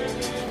to it?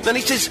 Then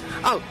he says,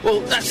 oh,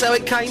 well, that's how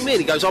it came in.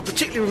 He goes, I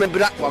particularly remember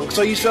that one because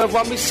I used to have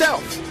one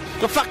myself.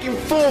 A fucking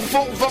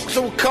 4-foot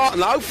Vauxhall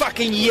carton. Oh,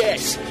 fucking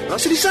yes. And I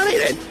said, is that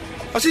it then?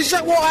 I said, is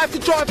that what I have to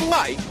drive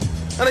away?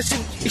 And I said,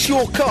 it's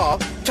your car.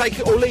 Take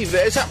it or leave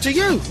it. It's up to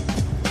you.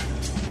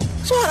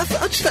 So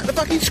I just had to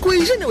fucking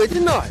squeeze into it,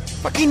 didn't I?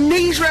 Fucking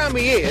knees round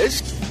my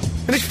ears.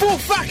 And this 4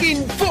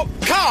 fucking foot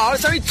car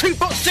is only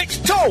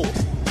 2'6" tall.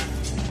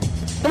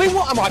 I mean,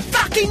 what am I,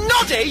 fucking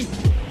noddy?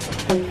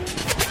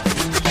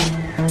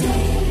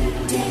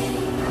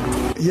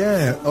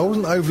 Yeah, I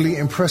wasn't overly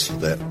impressed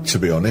with it, to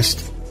be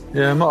honest.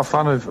 Yeah, I'm not a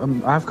fan of...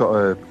 I've got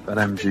an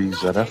MG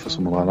ZF or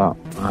something like that,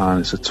 and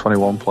it's a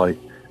 21 plate.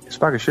 It's a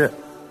bag of shit.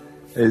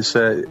 It's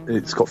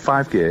got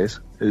 5 gears.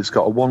 It's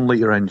got a 1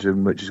 litre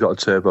engine, which has got a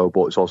turbo,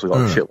 but it's also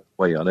got a shit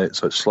weight on it,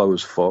 so it's slow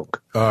as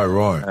fuck. Oh,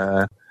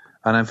 right.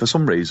 And then for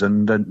some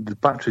reason, the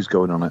battery's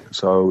going on it,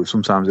 so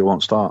sometimes it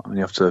won't start, and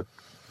you have to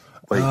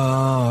wait.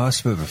 Oh,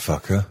 that's a bit of a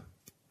fucker.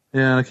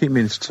 Yeah, and I keep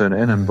meaning to turn it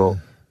in, but,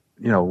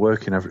 you know,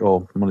 working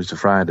Monday to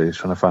Friday,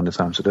 trying to find the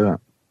time to do it.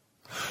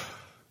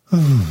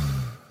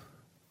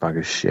 Bag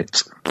of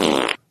shit.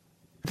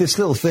 This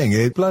little thing,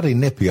 it's bloody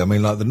nippy. I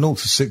mean, like the 0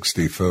 to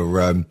 60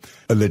 for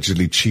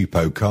allegedly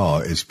cheapo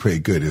car is pretty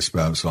good. It's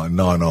about like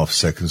 9.5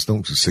 seconds,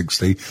 0 to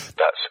 60. That's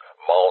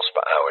miles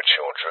per hour,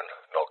 children,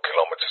 not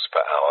kilometres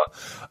per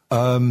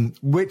hour.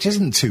 Which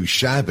isn't too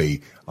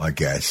shabby, I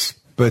guess.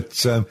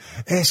 But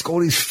it's got all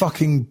these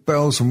fucking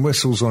bells and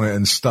whistles on it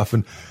and stuff,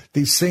 and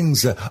these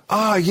things. The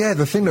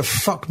thing that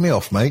fucked me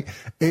off, mate.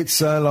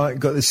 It's like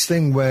got this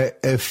thing where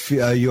if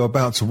you're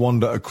about to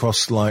wander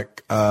across,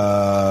 like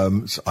I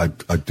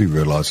do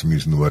realise I'm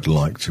using the word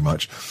 "like" too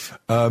much.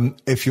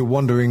 If you're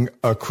wandering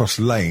across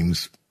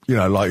lanes, you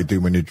know, like you do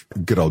when you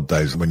good old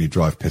days when you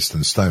drive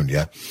piston stone,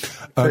 yeah.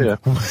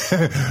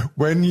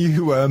 When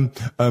you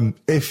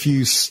if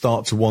you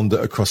start to wander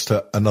across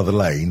to another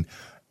lane.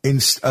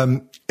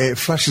 It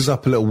flashes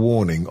up a little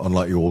warning on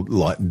like your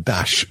like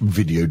dash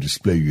video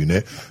display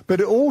unit,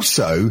 but it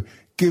also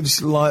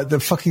gives like the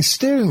fucking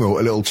steering wheel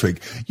a little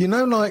tweak. You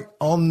know, like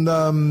on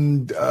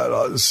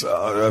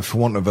for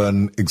want of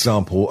an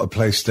example, a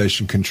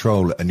PlayStation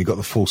controller, and you got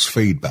the force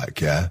feedback,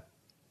 yeah.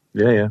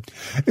 Yeah.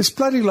 It's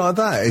bloody like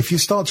that. If you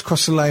start to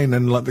cross a lane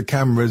and like the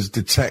cameras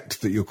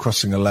detect that you're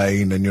crossing a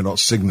lane and you're not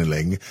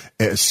signalling,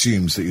 it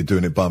assumes that you're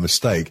doing it by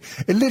mistake.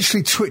 It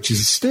literally twitches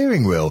the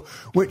steering wheel,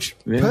 which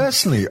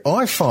personally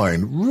I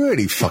find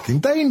really fucking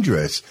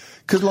dangerous.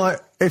 Because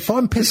like, if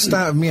I'm pissed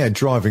out of me head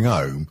driving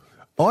home,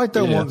 I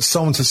don't want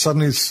someone to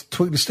suddenly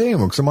tweak the steering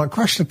wheel because I might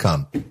crash the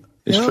cunt.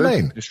 It's you know true. What I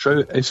mean? It's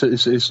true.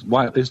 It's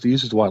white. It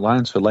uses the white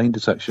lines for lane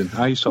detection.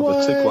 I used to have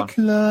a thick one.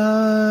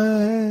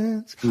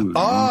 Lines.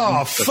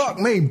 Oh, fuck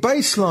me!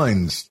 Bass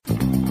lines.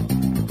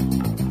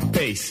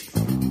 Bass.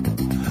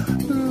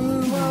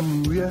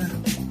 Ooh, yeah.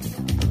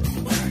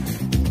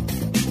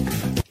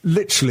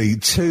 Literally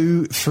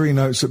 2-3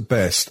 notes at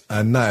best,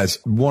 and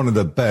that's one of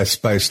the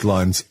best bass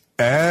lines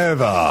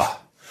ever.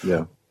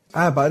 Yeah.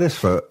 How about this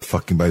for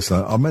fucking bass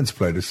line? I meant to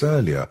play this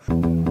earlier.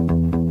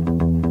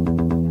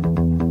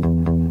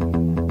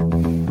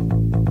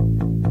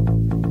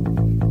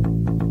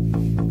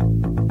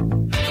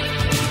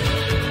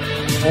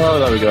 Oh,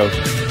 there we go.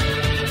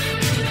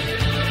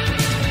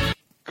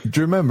 Do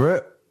you remember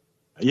it?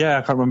 Yeah,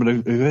 I can't remember who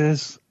it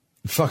is.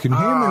 Fucking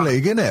Human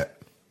League, innit?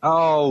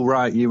 Oh,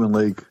 right, Human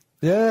League.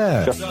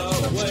 Yeah.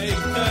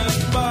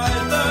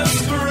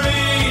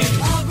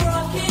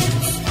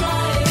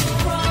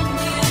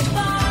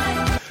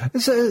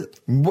 So,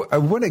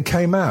 when it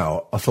came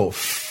out, I thought,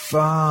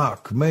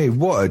 fuck me,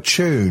 what a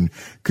tune.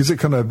 Because it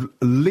kind of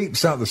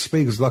leaps out the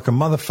speakers like a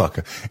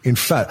motherfucker. In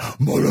fact,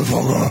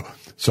 motherfucker.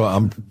 So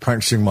I'm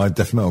practicing my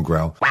death metal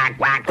growl. Quack,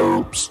 quack,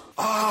 oops.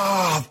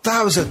 Ah,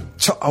 that was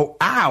oh,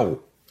 ow.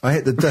 I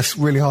hit the desk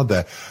really hard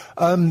there.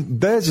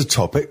 There's a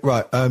topic.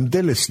 Right,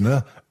 dear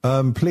listener,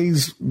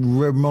 please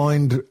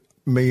remind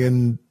me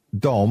and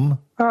Dom.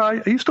 Are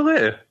you still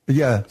here?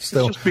 Yeah,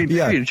 still. It's just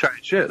been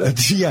chatting shit then.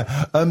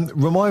 Yeah.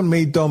 Remind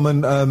me, Dom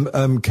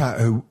and Kat,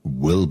 who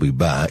will be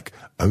back.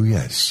 Oh,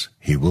 yes,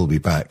 he will be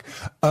back.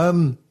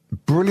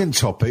 Brilliant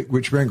topic,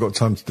 which we ain't got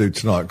time to do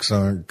tonight because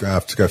I'm going to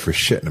have to go for a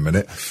shit in a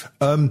minute.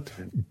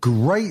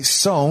 Great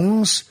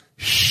songs,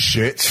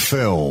 shit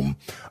film.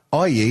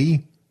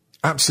 I.e.,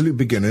 absolute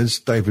beginners,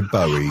 David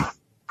Bowie. I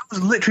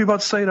was literally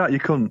about to say that, you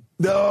couldn't.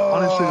 No,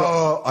 honestly,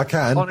 I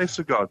can. Honest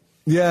to God.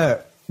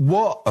 Yeah,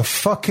 what a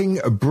fucking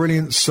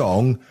brilliant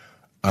song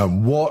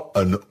and what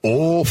an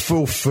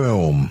awful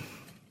film.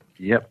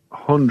 Yep,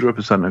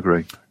 100%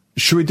 agree.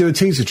 Should we do a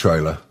teaser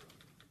trailer?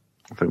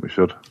 I think we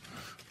should.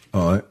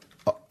 All right.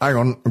 Hang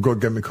on, I've got to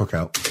get my cock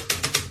out.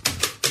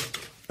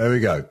 There we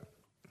go.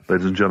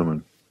 Ladies and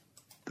gentlemen,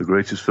 the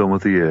greatest film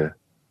of the year.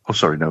 Oh,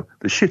 sorry, no.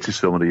 The shittest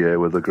film of the year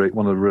with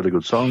one of the really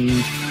good songs.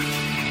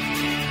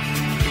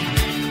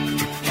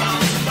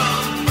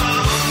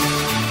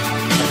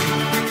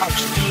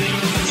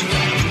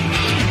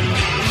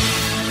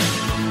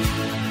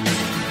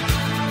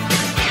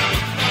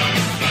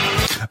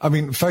 I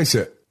mean, face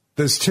it,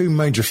 there's two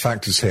major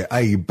factors here.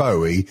 A,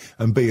 Bowie,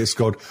 and B, it's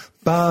got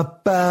ba-ba-bo.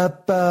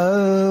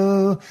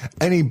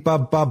 Any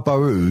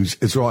ba-ba-boos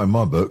is right in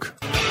my book.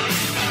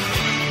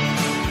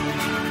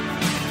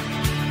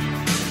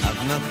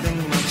 I've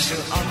nothing much to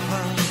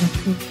offer.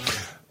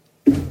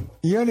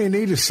 You only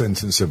need a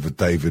sentence of a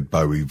David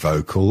Bowie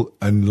vocal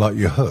and, like,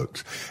 you're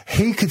hooked.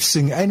 He could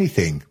sing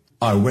anything.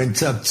 I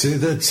went up to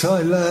the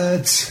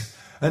toilet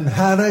and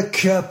had a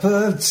cup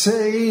of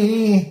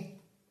tea.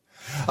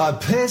 I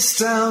pissed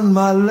down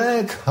my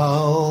leg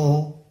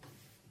hole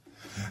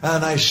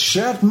and I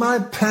shat my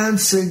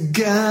pants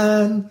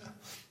again.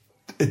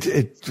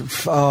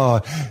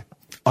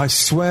 I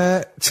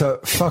swear to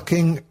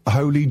fucking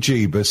holy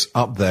Jeebus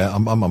up there.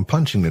 I'm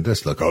punching the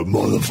desk like a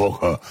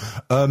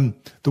motherfucker.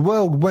 The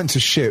world went to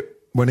shit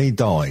when he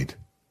died.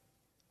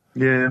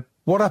 Yeah.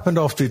 What happened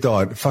after he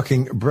died?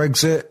 Fucking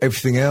Brexit,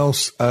 everything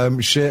else,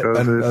 shit,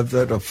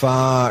 and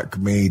fuck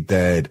me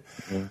dead.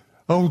 Yeah.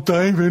 Oh,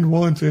 David,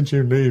 why did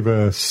you leave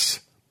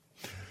us?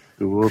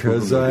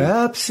 Because I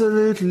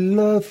absolutely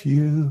love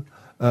you.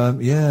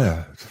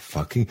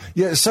 Fucking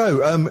yeah.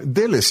 So,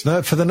 dear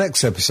listener, for the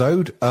next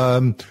episode,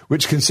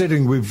 which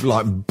considering we've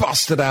like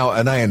busted out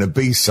an A and a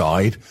B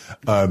side,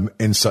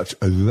 in such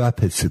a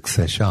rapid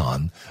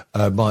succession,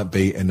 might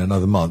be in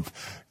another month.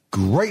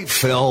 Great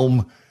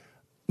film.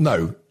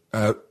 No,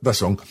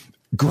 that's wrong.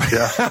 Great,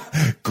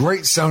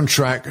 great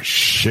soundtrack,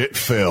 shit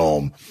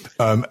film.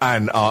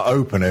 And our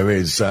opener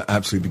is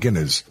Absolute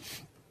Beginners.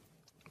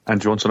 And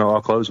do you want to know what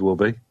our closer will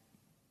be?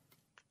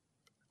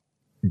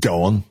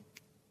 Go on.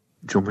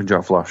 Jumping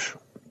Jack Flash.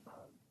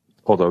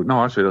 Although,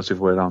 no, actually, that's the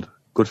other way around.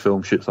 Good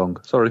film, shit song.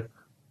 Sorry.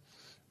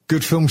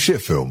 Good film,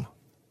 shit film.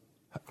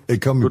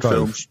 It can be Good both.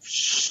 film,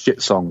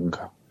 shit song.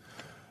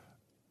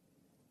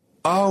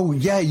 Oh,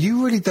 yeah,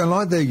 you really don't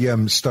like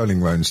the Sterling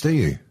Roans, do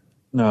you?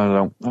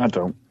 No, I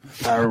don't.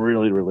 I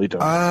really, really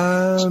don't.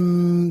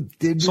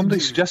 Somebody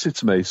suggested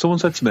to me, someone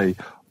said to me,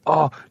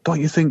 oh, don't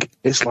you think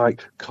it's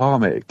like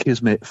karmic,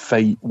 kismet,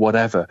 fate,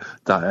 whatever,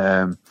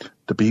 that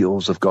the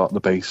Beatles have got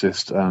the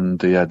bassist and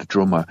the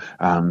drummer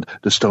and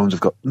the Stones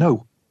have got...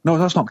 No,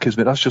 that's not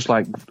kismet, that's just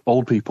like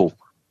old people.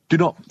 Do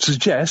not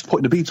suggest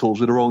putting the Beatles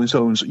with the Rolling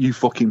Stones, you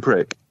fucking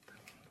prick.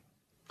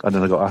 And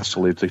then I got asked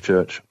to leave the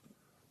church.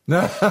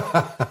 Yeah,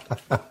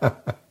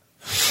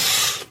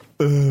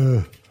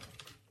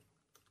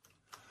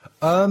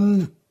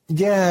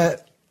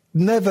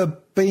 never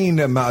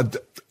been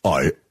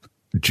I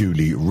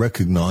duly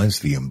recognise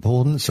the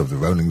importance of the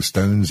Rolling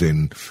Stones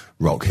in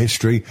rock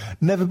history.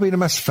 Never been a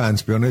massive fan,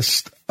 to be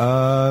honest.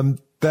 There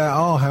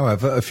are,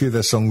 however, a few of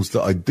their songs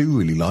that I do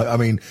really like. I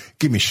mean,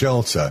 Give Me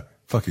Shelter,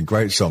 fucking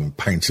great song.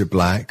 Painted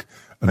Black,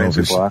 an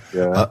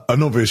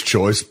obvious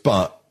choice,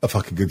 but a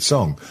fucking good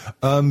song.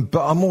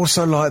 But I'm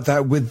also like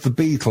that with the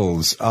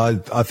Beatles. I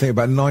think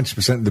about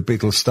 90% of the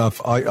Beatles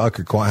stuff I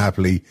could quite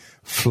happily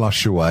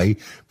flush away.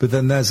 But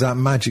then there's that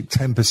magic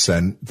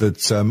 10%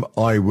 that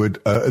I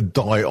would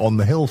die on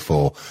the hill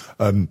for.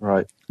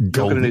 Right. You're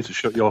going to need to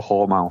shut your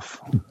whore mouth.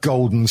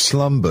 Golden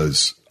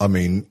Slumbers. I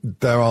mean,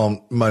 there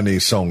aren't many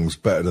songs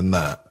better than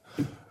that.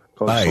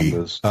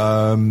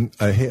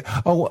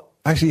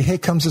 Actually, Here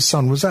Comes the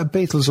Sun. Was that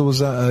Beatles or was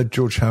that a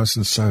George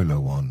Harrison solo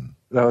one?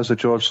 That was a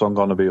George song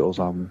on the Beatles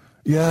album.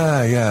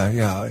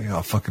 Yeah.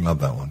 I fucking love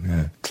that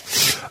one,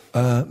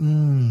 yeah.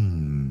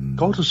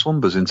 Golden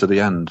Slumbers into the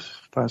end.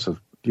 That's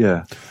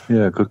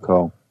good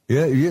call.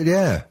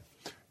 Yeah.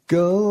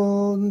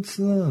 Golden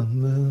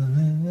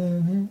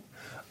Slumbers.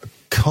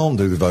 Can't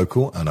do the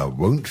vocal, and I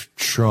won't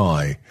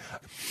try.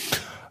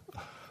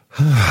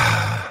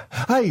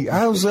 Hey,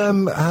 how's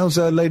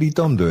Lady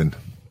Dom doing?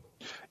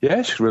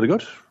 Yeah, she's really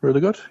good,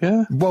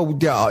 yeah. Well,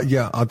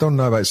 yeah, I don't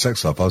know about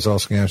sex life. I was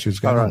asking how she was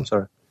going on.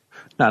 Sorry.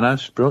 No,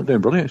 she's doing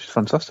brilliant. She's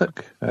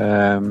fantastic.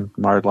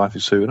 Married life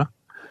is suiting her.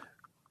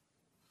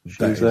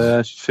 She's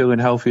feeling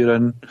healthier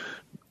than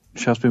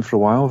she has been for a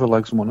while with her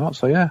legs and whatnot.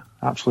 So, yeah,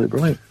 absolutely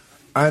brilliant.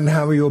 And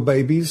how are your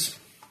babies?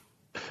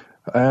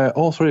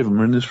 All three of them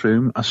are in this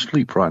room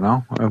asleep right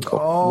now. I've got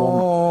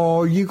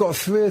one. You got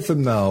three of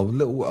them now.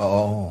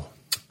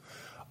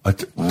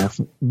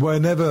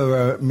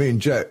 Whenever me and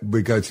Jet,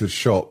 we go to the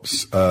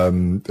shops,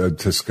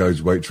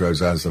 Tesco's,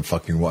 Waitrose, Asda,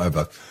 fucking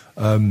whatever,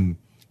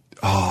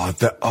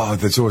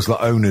 there's always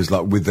like owners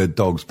like with their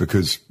dogs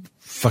because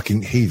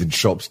fucking heathen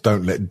shops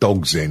don't let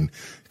dogs in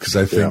because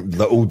they think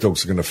that all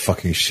dogs are going to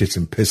fucking shit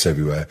and piss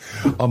everywhere.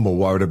 I'm more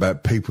worried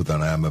about people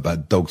than I am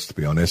about dogs, to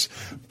be honest.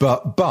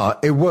 But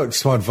it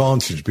works to our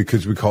advantage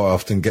because we quite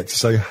often get to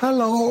say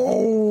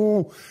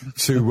hello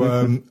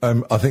to,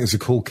 I think as the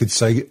cool kids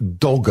say,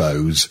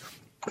 doggos.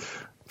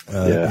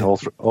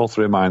 All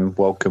three of mine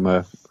welcome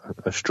a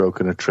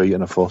stroke and a treat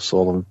and a fuss,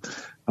 all of them.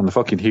 And they're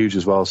fucking huge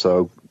as well,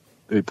 so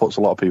it puts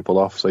a lot of people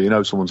off. So you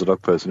know someone's a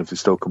dog person if they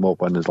still come up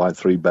when there's like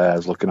three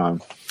bears looking at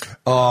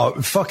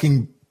them.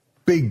 Fucking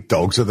big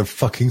dogs are the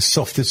fucking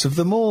softest of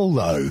them all,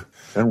 though.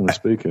 Generally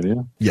speaking,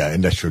 yeah. Yeah,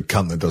 unless you're a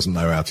cunt that doesn't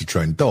know how to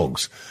train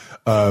dogs.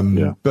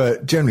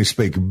 But generally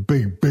speaking,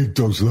 big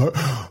dogs are like,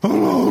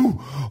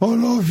 hello, I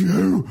love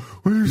you.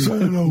 Will you say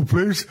hello,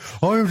 please?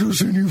 I have just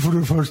seen you for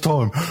the first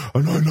time,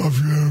 and I love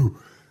you.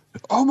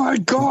 Oh my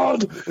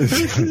God!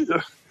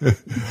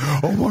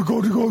 Oh my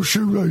God, you got a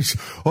shoelace.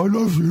 I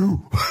love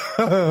you.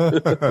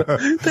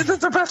 This is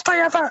the best day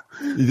ever.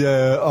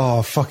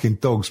 Yeah, fucking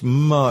dogs,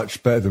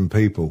 much better than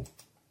people,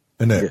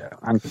 isn't it? Yeah,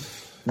 and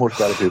much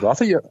better people. I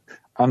think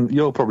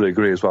you'll probably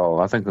agree as well.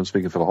 I think I'm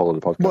speaking for the whole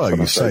of the podcast. Well,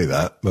 you say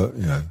that, but,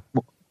 you know.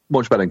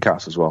 Much better than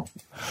cats as well.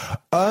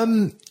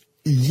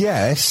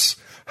 Yes.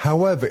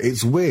 However,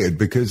 it's weird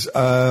because,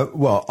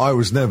 well, I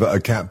was never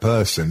a cat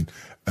person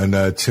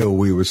until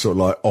we were sort of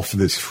like offered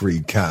this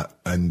free cat,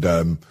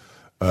 and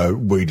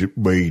we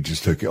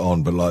just took it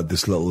on. But like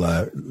this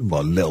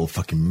little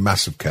fucking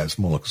massive cat, it's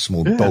more like a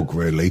small dog,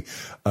 really.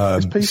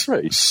 Is P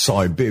free?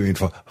 Siberian,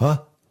 huh?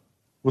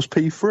 Was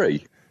P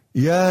free?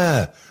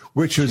 Yeah,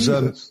 which was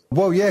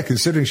well, yeah,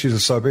 considering she's a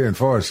Siberian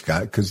forest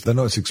cat, because they're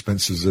not as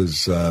expensive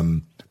as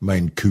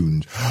Maine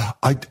Coons.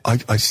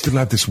 I still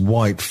have this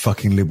white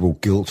fucking liberal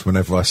guilt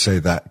whenever I say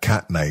that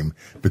cat name,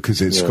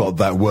 because it's got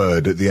that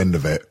word at the end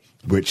of it,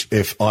 which,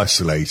 if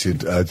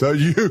isolated,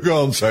 you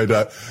can't say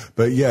that.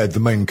 But yeah, the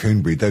Maine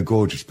Coon breed, they're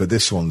gorgeous. But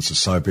this one's a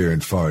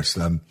Siberian forest.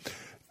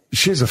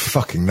 She's a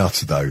fucking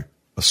nutter, though.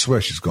 I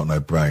swear she's got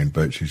no brain,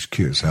 but she's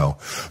cute as hell.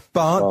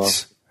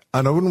 But,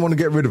 and I wouldn't want to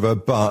get rid of her,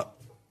 but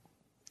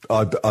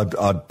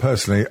I'd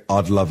personally,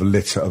 I'd love a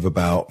litter of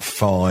about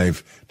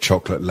 5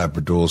 chocolate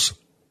Labradors.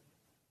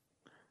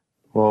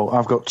 Well,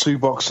 I've got 2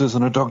 boxers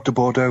and a Dog de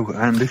Bordeaux,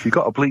 and if you've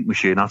got a bleep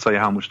machine, I'll tell you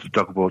how much the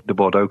Dog de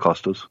Bordeaux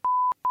cost us.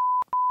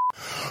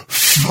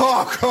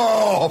 Fuck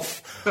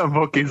off! I'm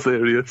fucking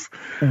serious.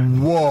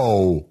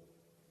 Whoa.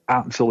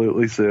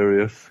 Absolutely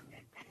serious.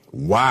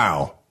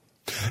 Wow.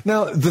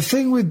 Now, the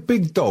thing with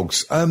big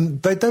dogs,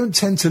 they don't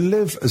tend to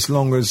live as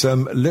long as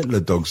littler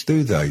dogs,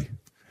 do they?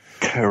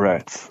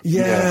 Correct.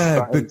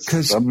 Yeah,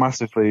 because a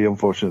massively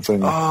unfortunate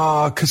thing.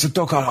 Because a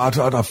dog,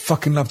 I'd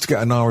fucking love to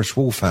get an Irish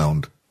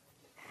Wolfhound.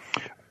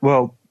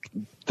 Well,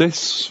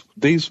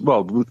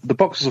 the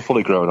boxes are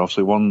fully grown.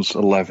 Obviously, one's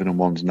 11 and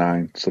one's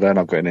 9, so they're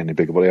not getting any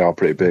bigger, but they are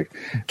pretty big.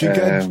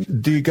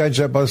 Do you gauge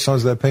that by the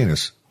size of their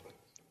penis?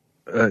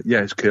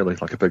 Yeah, it's curly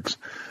like a pig's.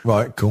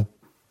 Right, cool.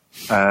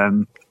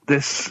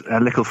 This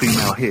little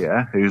female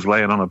here, who's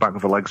laying on the back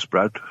of a leg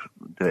spread,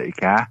 dirty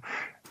cat,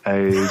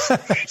 is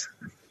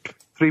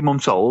 3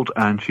 months old,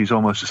 and she's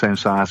almost the same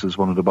size as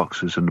one of the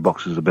boxes, and the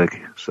boxes are big.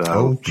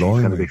 So she's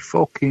going to be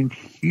fucking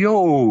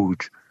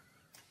huge.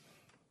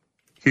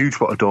 Huge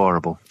but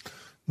adorable.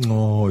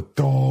 Oh,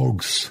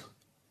 dogs.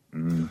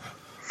 So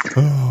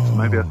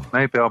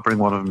maybe I'll bring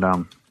one of them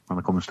down when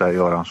I come and stay at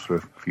your house for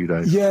a few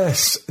days.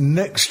 Yes,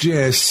 next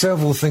year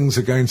several things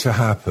are going to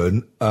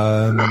happen.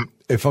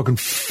 If I can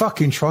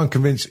fucking try and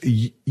convince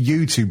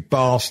you two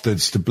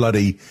bastards to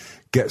bloody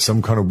get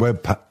some kind of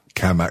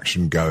webcam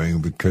action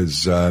going,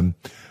 because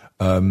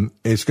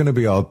it's going to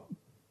be our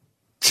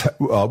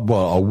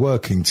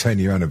working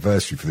 10-year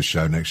anniversary for the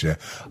show next year.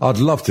 I'd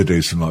love to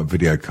do some like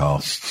video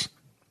casts.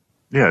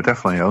 Yeah,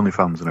 definitely.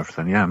 OnlyFans and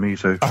everything. Yeah, me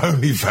too.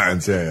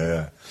 OnlyFans,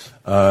 yeah.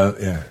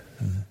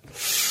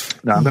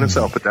 No, I'm going to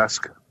set up a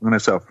desk. I'm going to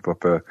set up a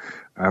proper...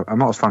 I'm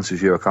not as fancy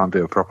as you. I can't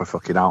do a proper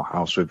fucking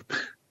outhouse with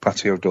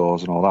patio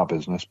doors and all that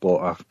business,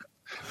 but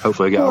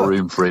hopefully I get a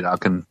room for it that I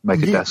can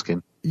make a desk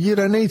in. You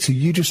don't need to.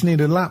 You just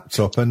need a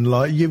laptop, and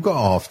like you've got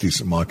a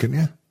half-decent mic, haven't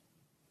you?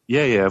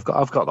 Yeah, I've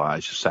got that.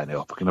 It's just setting it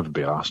up. I can never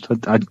be asked.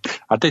 I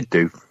did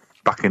do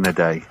back in the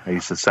day. I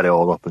used to set it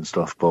all up and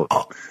stuff, but...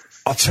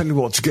 I'll tell you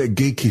what, to get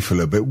geeky for a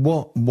little bit,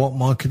 what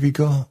mic have you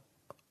got?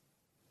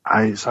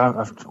 It's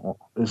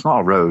not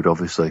a Rode,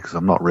 obviously, because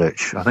I'm not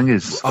rich. I think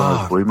it's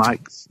Blue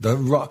mics.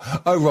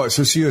 Right,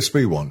 so it's a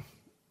USB one?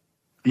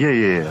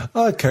 Yeah.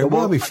 Okay,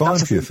 well, that'll be fine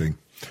for your thing.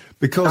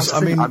 Because,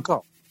 I mean... I've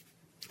got...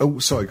 Oh,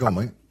 sorry, go on,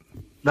 mate.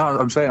 No,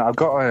 I'm saying I've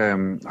got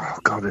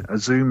a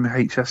Zoom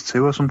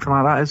HS2 or something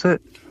like that, is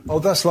it? Oh,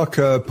 that's like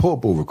a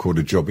portable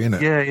recorder job, isn't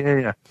it?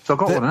 Yeah. So I've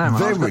got one of them.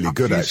 They're really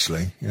good,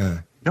 actually, yeah.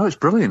 No, it's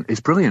brilliant. It's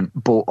brilliant,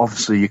 but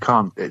obviously you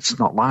can't. It's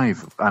not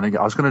live. And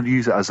I was going to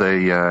use it as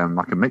a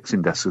like a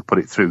mixing desk to put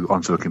it through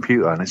onto a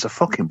computer, and it's a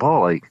fucking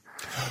ball ache.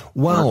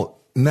 Well,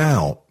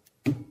 now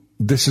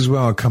this is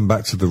where I come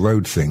back to the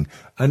Rode thing,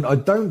 and I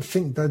don't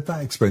think they're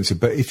that expensive.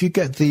 But if you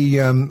get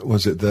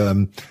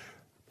the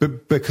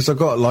because I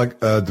got like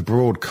the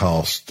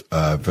broadcast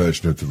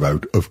version of the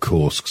Rode, of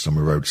course, because I'm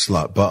a Rode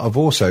slut. But I've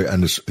also,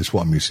 and it's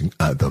what I'm using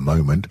at the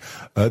moment,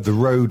 the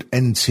Rode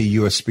NT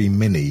USB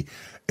Mini.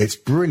 It's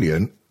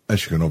brilliant,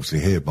 as you can obviously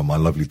hear by my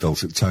lovely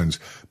dulcet tones,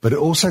 but it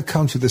also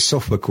comes with this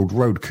software called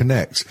Rode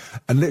Connect,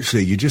 and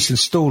literally you just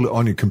install it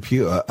on your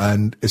computer,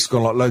 and it's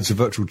got like loads of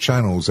virtual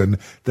channels, and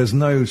there's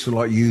no sort of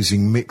like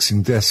using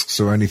mixing desks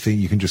or anything.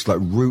 You can just like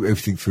route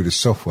everything through the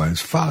software, and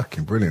it's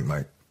fucking brilliant,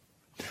 mate.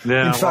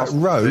 Yeah, in fact,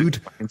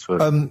 Rode,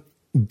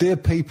 dear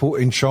people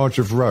in charge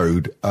of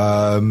Rode,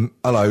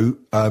 hello,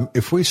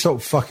 if we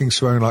stop fucking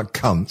swearing like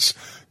cunts,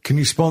 can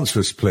you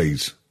sponsor us,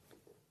 please?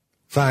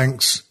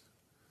 Thanks.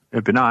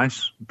 It'd be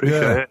nice.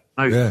 Appreciate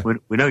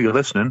it. We know you're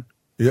listening.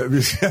 Yeah.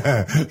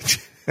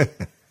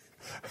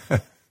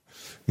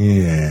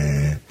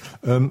 Yeah.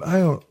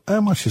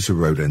 How much is a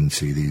Rode NT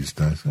these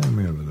days? Let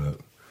me have a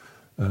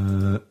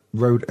look.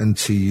 Rode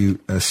NT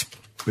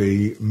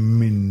USB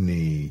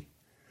Mini.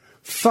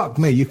 Fuck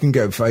me, you can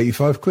get it for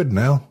 85 quid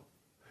now.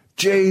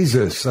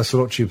 Jesus, that's a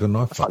lot cheaper than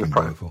I fucking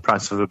paid for.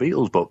 Price of a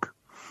Beatles book.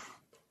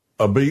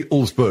 A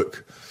Beatles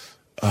book.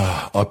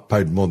 I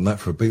paid more than that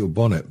for a Beatle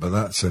bonnet, but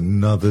that's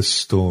another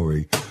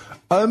story.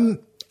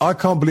 I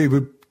can't believe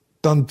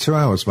done 2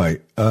 hours,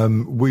 mate.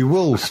 We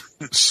will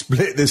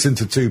split this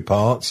into 2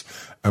 parts,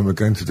 and we're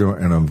going to do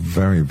it in a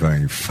very,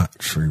 very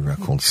factory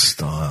record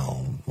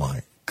style,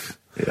 Mike.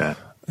 Yeah.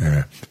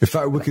 Yeah. In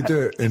fact, we could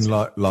do it in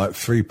like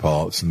 3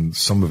 parts, and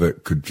some of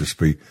it could just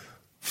be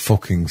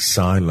fucking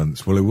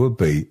silence. Well, it would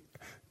be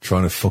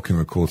trying to fucking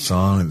record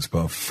silence,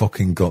 but I've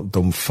fucking got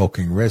dumb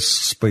fucking wrists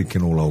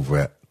speaking all over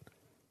it.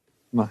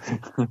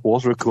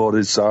 Was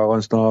recorded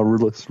silence, now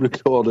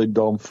recording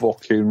Dom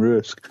fucking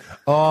Risk.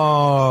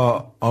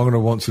 Oh, I'm going to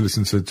want to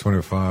listen to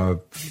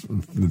 25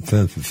 the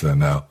 10th there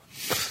now.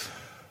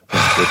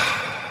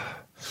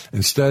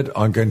 Instead,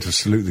 I'm going to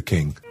salute the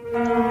king.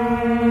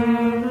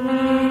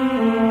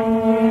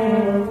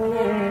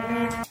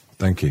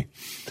 Thank you.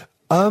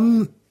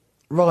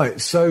 Right,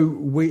 so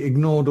we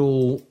ignored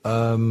all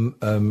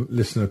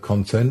listener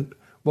content.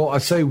 Well, I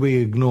say we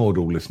ignored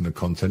all listener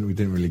content. We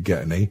didn't really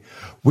get any.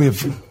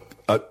 We've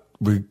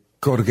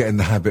got to get in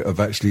the habit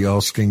of actually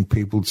asking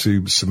people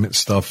to submit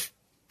stuff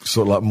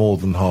sort of like more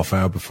than half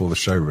hour before the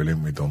show, really,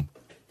 haven't we, Dom?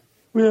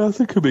 Yeah, I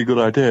think it'd be a good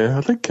idea.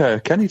 I think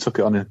Kenny took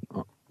it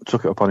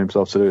upon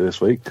himself to do it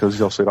this week, because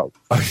he's obviously not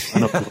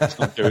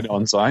doing it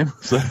on time.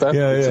 So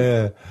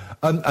yeah.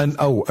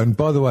 And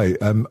by the way,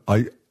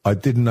 I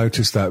did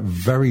notice that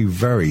very,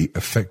 very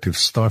effective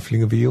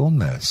stifling of a yawn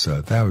there,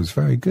 sir. That was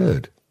very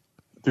good.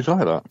 Did you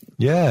like that?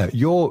 Yeah,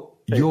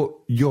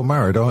 you're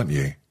married, aren't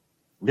you?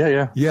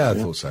 Yeah. Yeah, I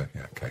thought so.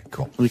 Yeah, okay,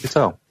 cool. You can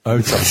tell.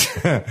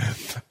 Okay.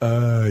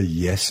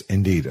 Yes,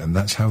 indeed, and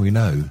that's how we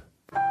know.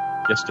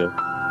 Yes, dear.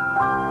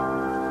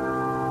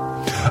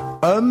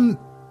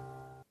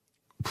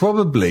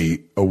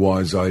 Probably a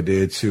wise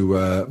idea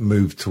to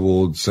move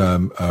towards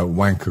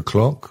wank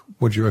o'clock.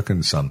 What do you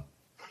reckon, son?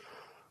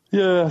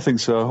 Yeah, I think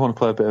so. I want to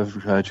play a bit of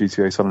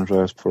GTA San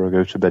Andreas before I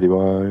go to beddy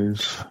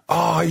wise.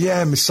 Oh,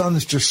 yeah, my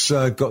son's just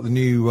got the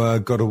new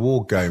God of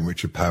War game,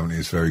 which apparently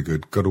is very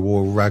good. God of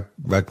War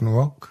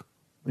Ragnarok?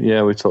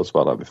 Yeah, we talked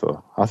about that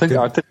before. I think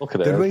I did look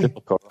at it. Did we?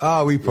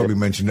 We probably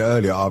mentioned it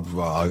earlier.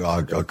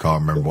 I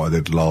can't remember what I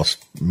did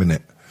last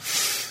minute.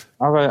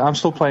 I'm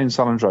still playing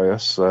San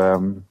Andreas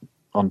on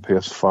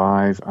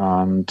PS5,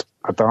 and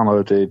I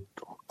downloaded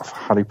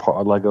Harry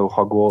Potter Lego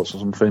Hogwarts or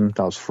something.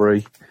 That was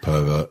free.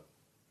 Pervert.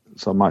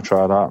 So I might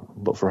try that.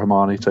 Look for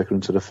Hermione, take her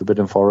into the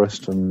Forbidden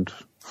Forest, and...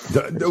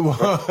 Yeah.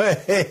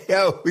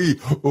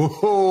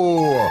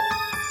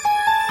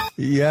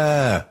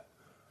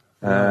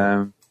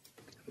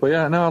 But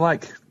yeah, no, I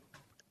like...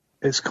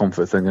 It's a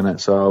comfort thing, isn't it?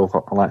 So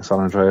I like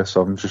San Andreas,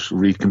 so I'm just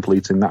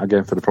recompleting that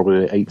again for the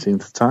probably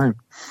 18th time.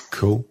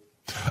 Cool.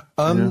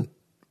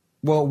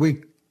 Well,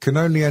 we can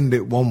only end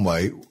it one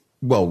way.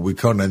 Well, we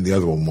can't end the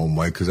other one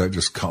way because that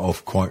just cut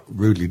off quite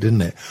rudely,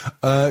 didn't it?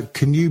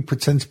 Can you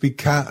pretend to be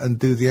Cat and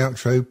do the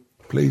outro,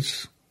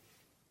 please?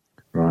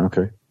 Right,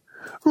 okay.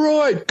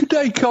 Right, good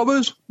day,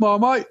 commers.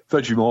 Marmite,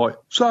 Vegemite,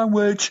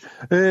 sandwich.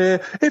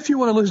 If you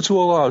want to listen to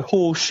all our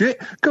horse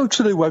shit, go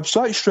to the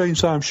website,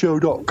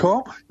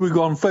 strangetimeshow.com. We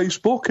go on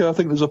Facebook. I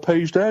think there's a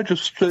page there.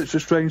 Just search for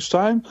Strange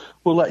Time.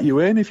 We'll let you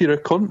in. If you're a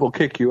cunt, we'll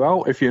kick you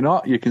out. If you're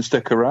not, you can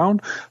stick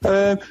around.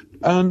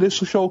 And this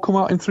show will come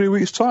out in 3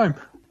 weeks' time.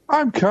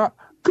 I'm Cat.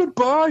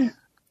 Goodbye.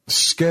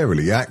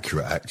 Scarily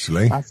accurate,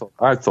 actually. I thought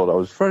that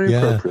was very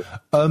appropriate.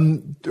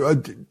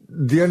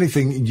 The only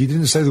thing, you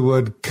didn't say the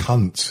word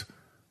cunt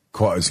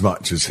quite as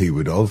much as he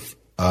would have.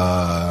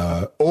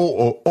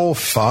 Or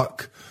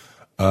fuck,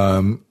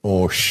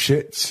 or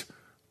shit,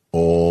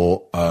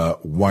 or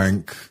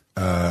wank,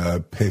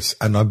 piss,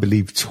 and I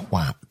believe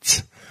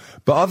twat.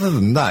 But other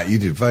than that, you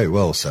did very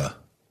well, sir.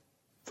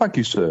 Thank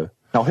you, sir.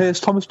 Now here's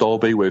Thomas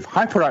Dolby with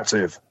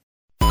Hyperactive.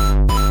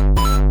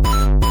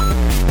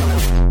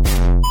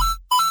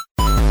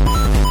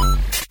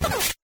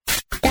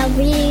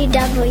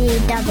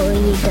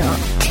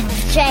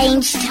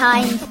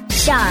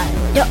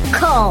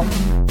 www.strangetimeshow.com.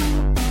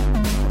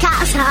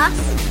 Catch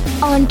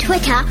us on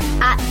Twitter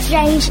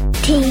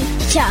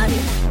 @StrangeTShow.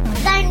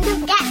 Don't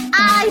forget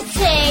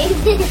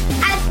iTunes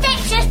and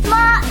Stitcher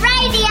Smart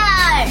Radio.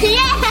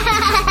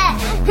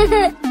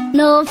 Yeah!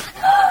 North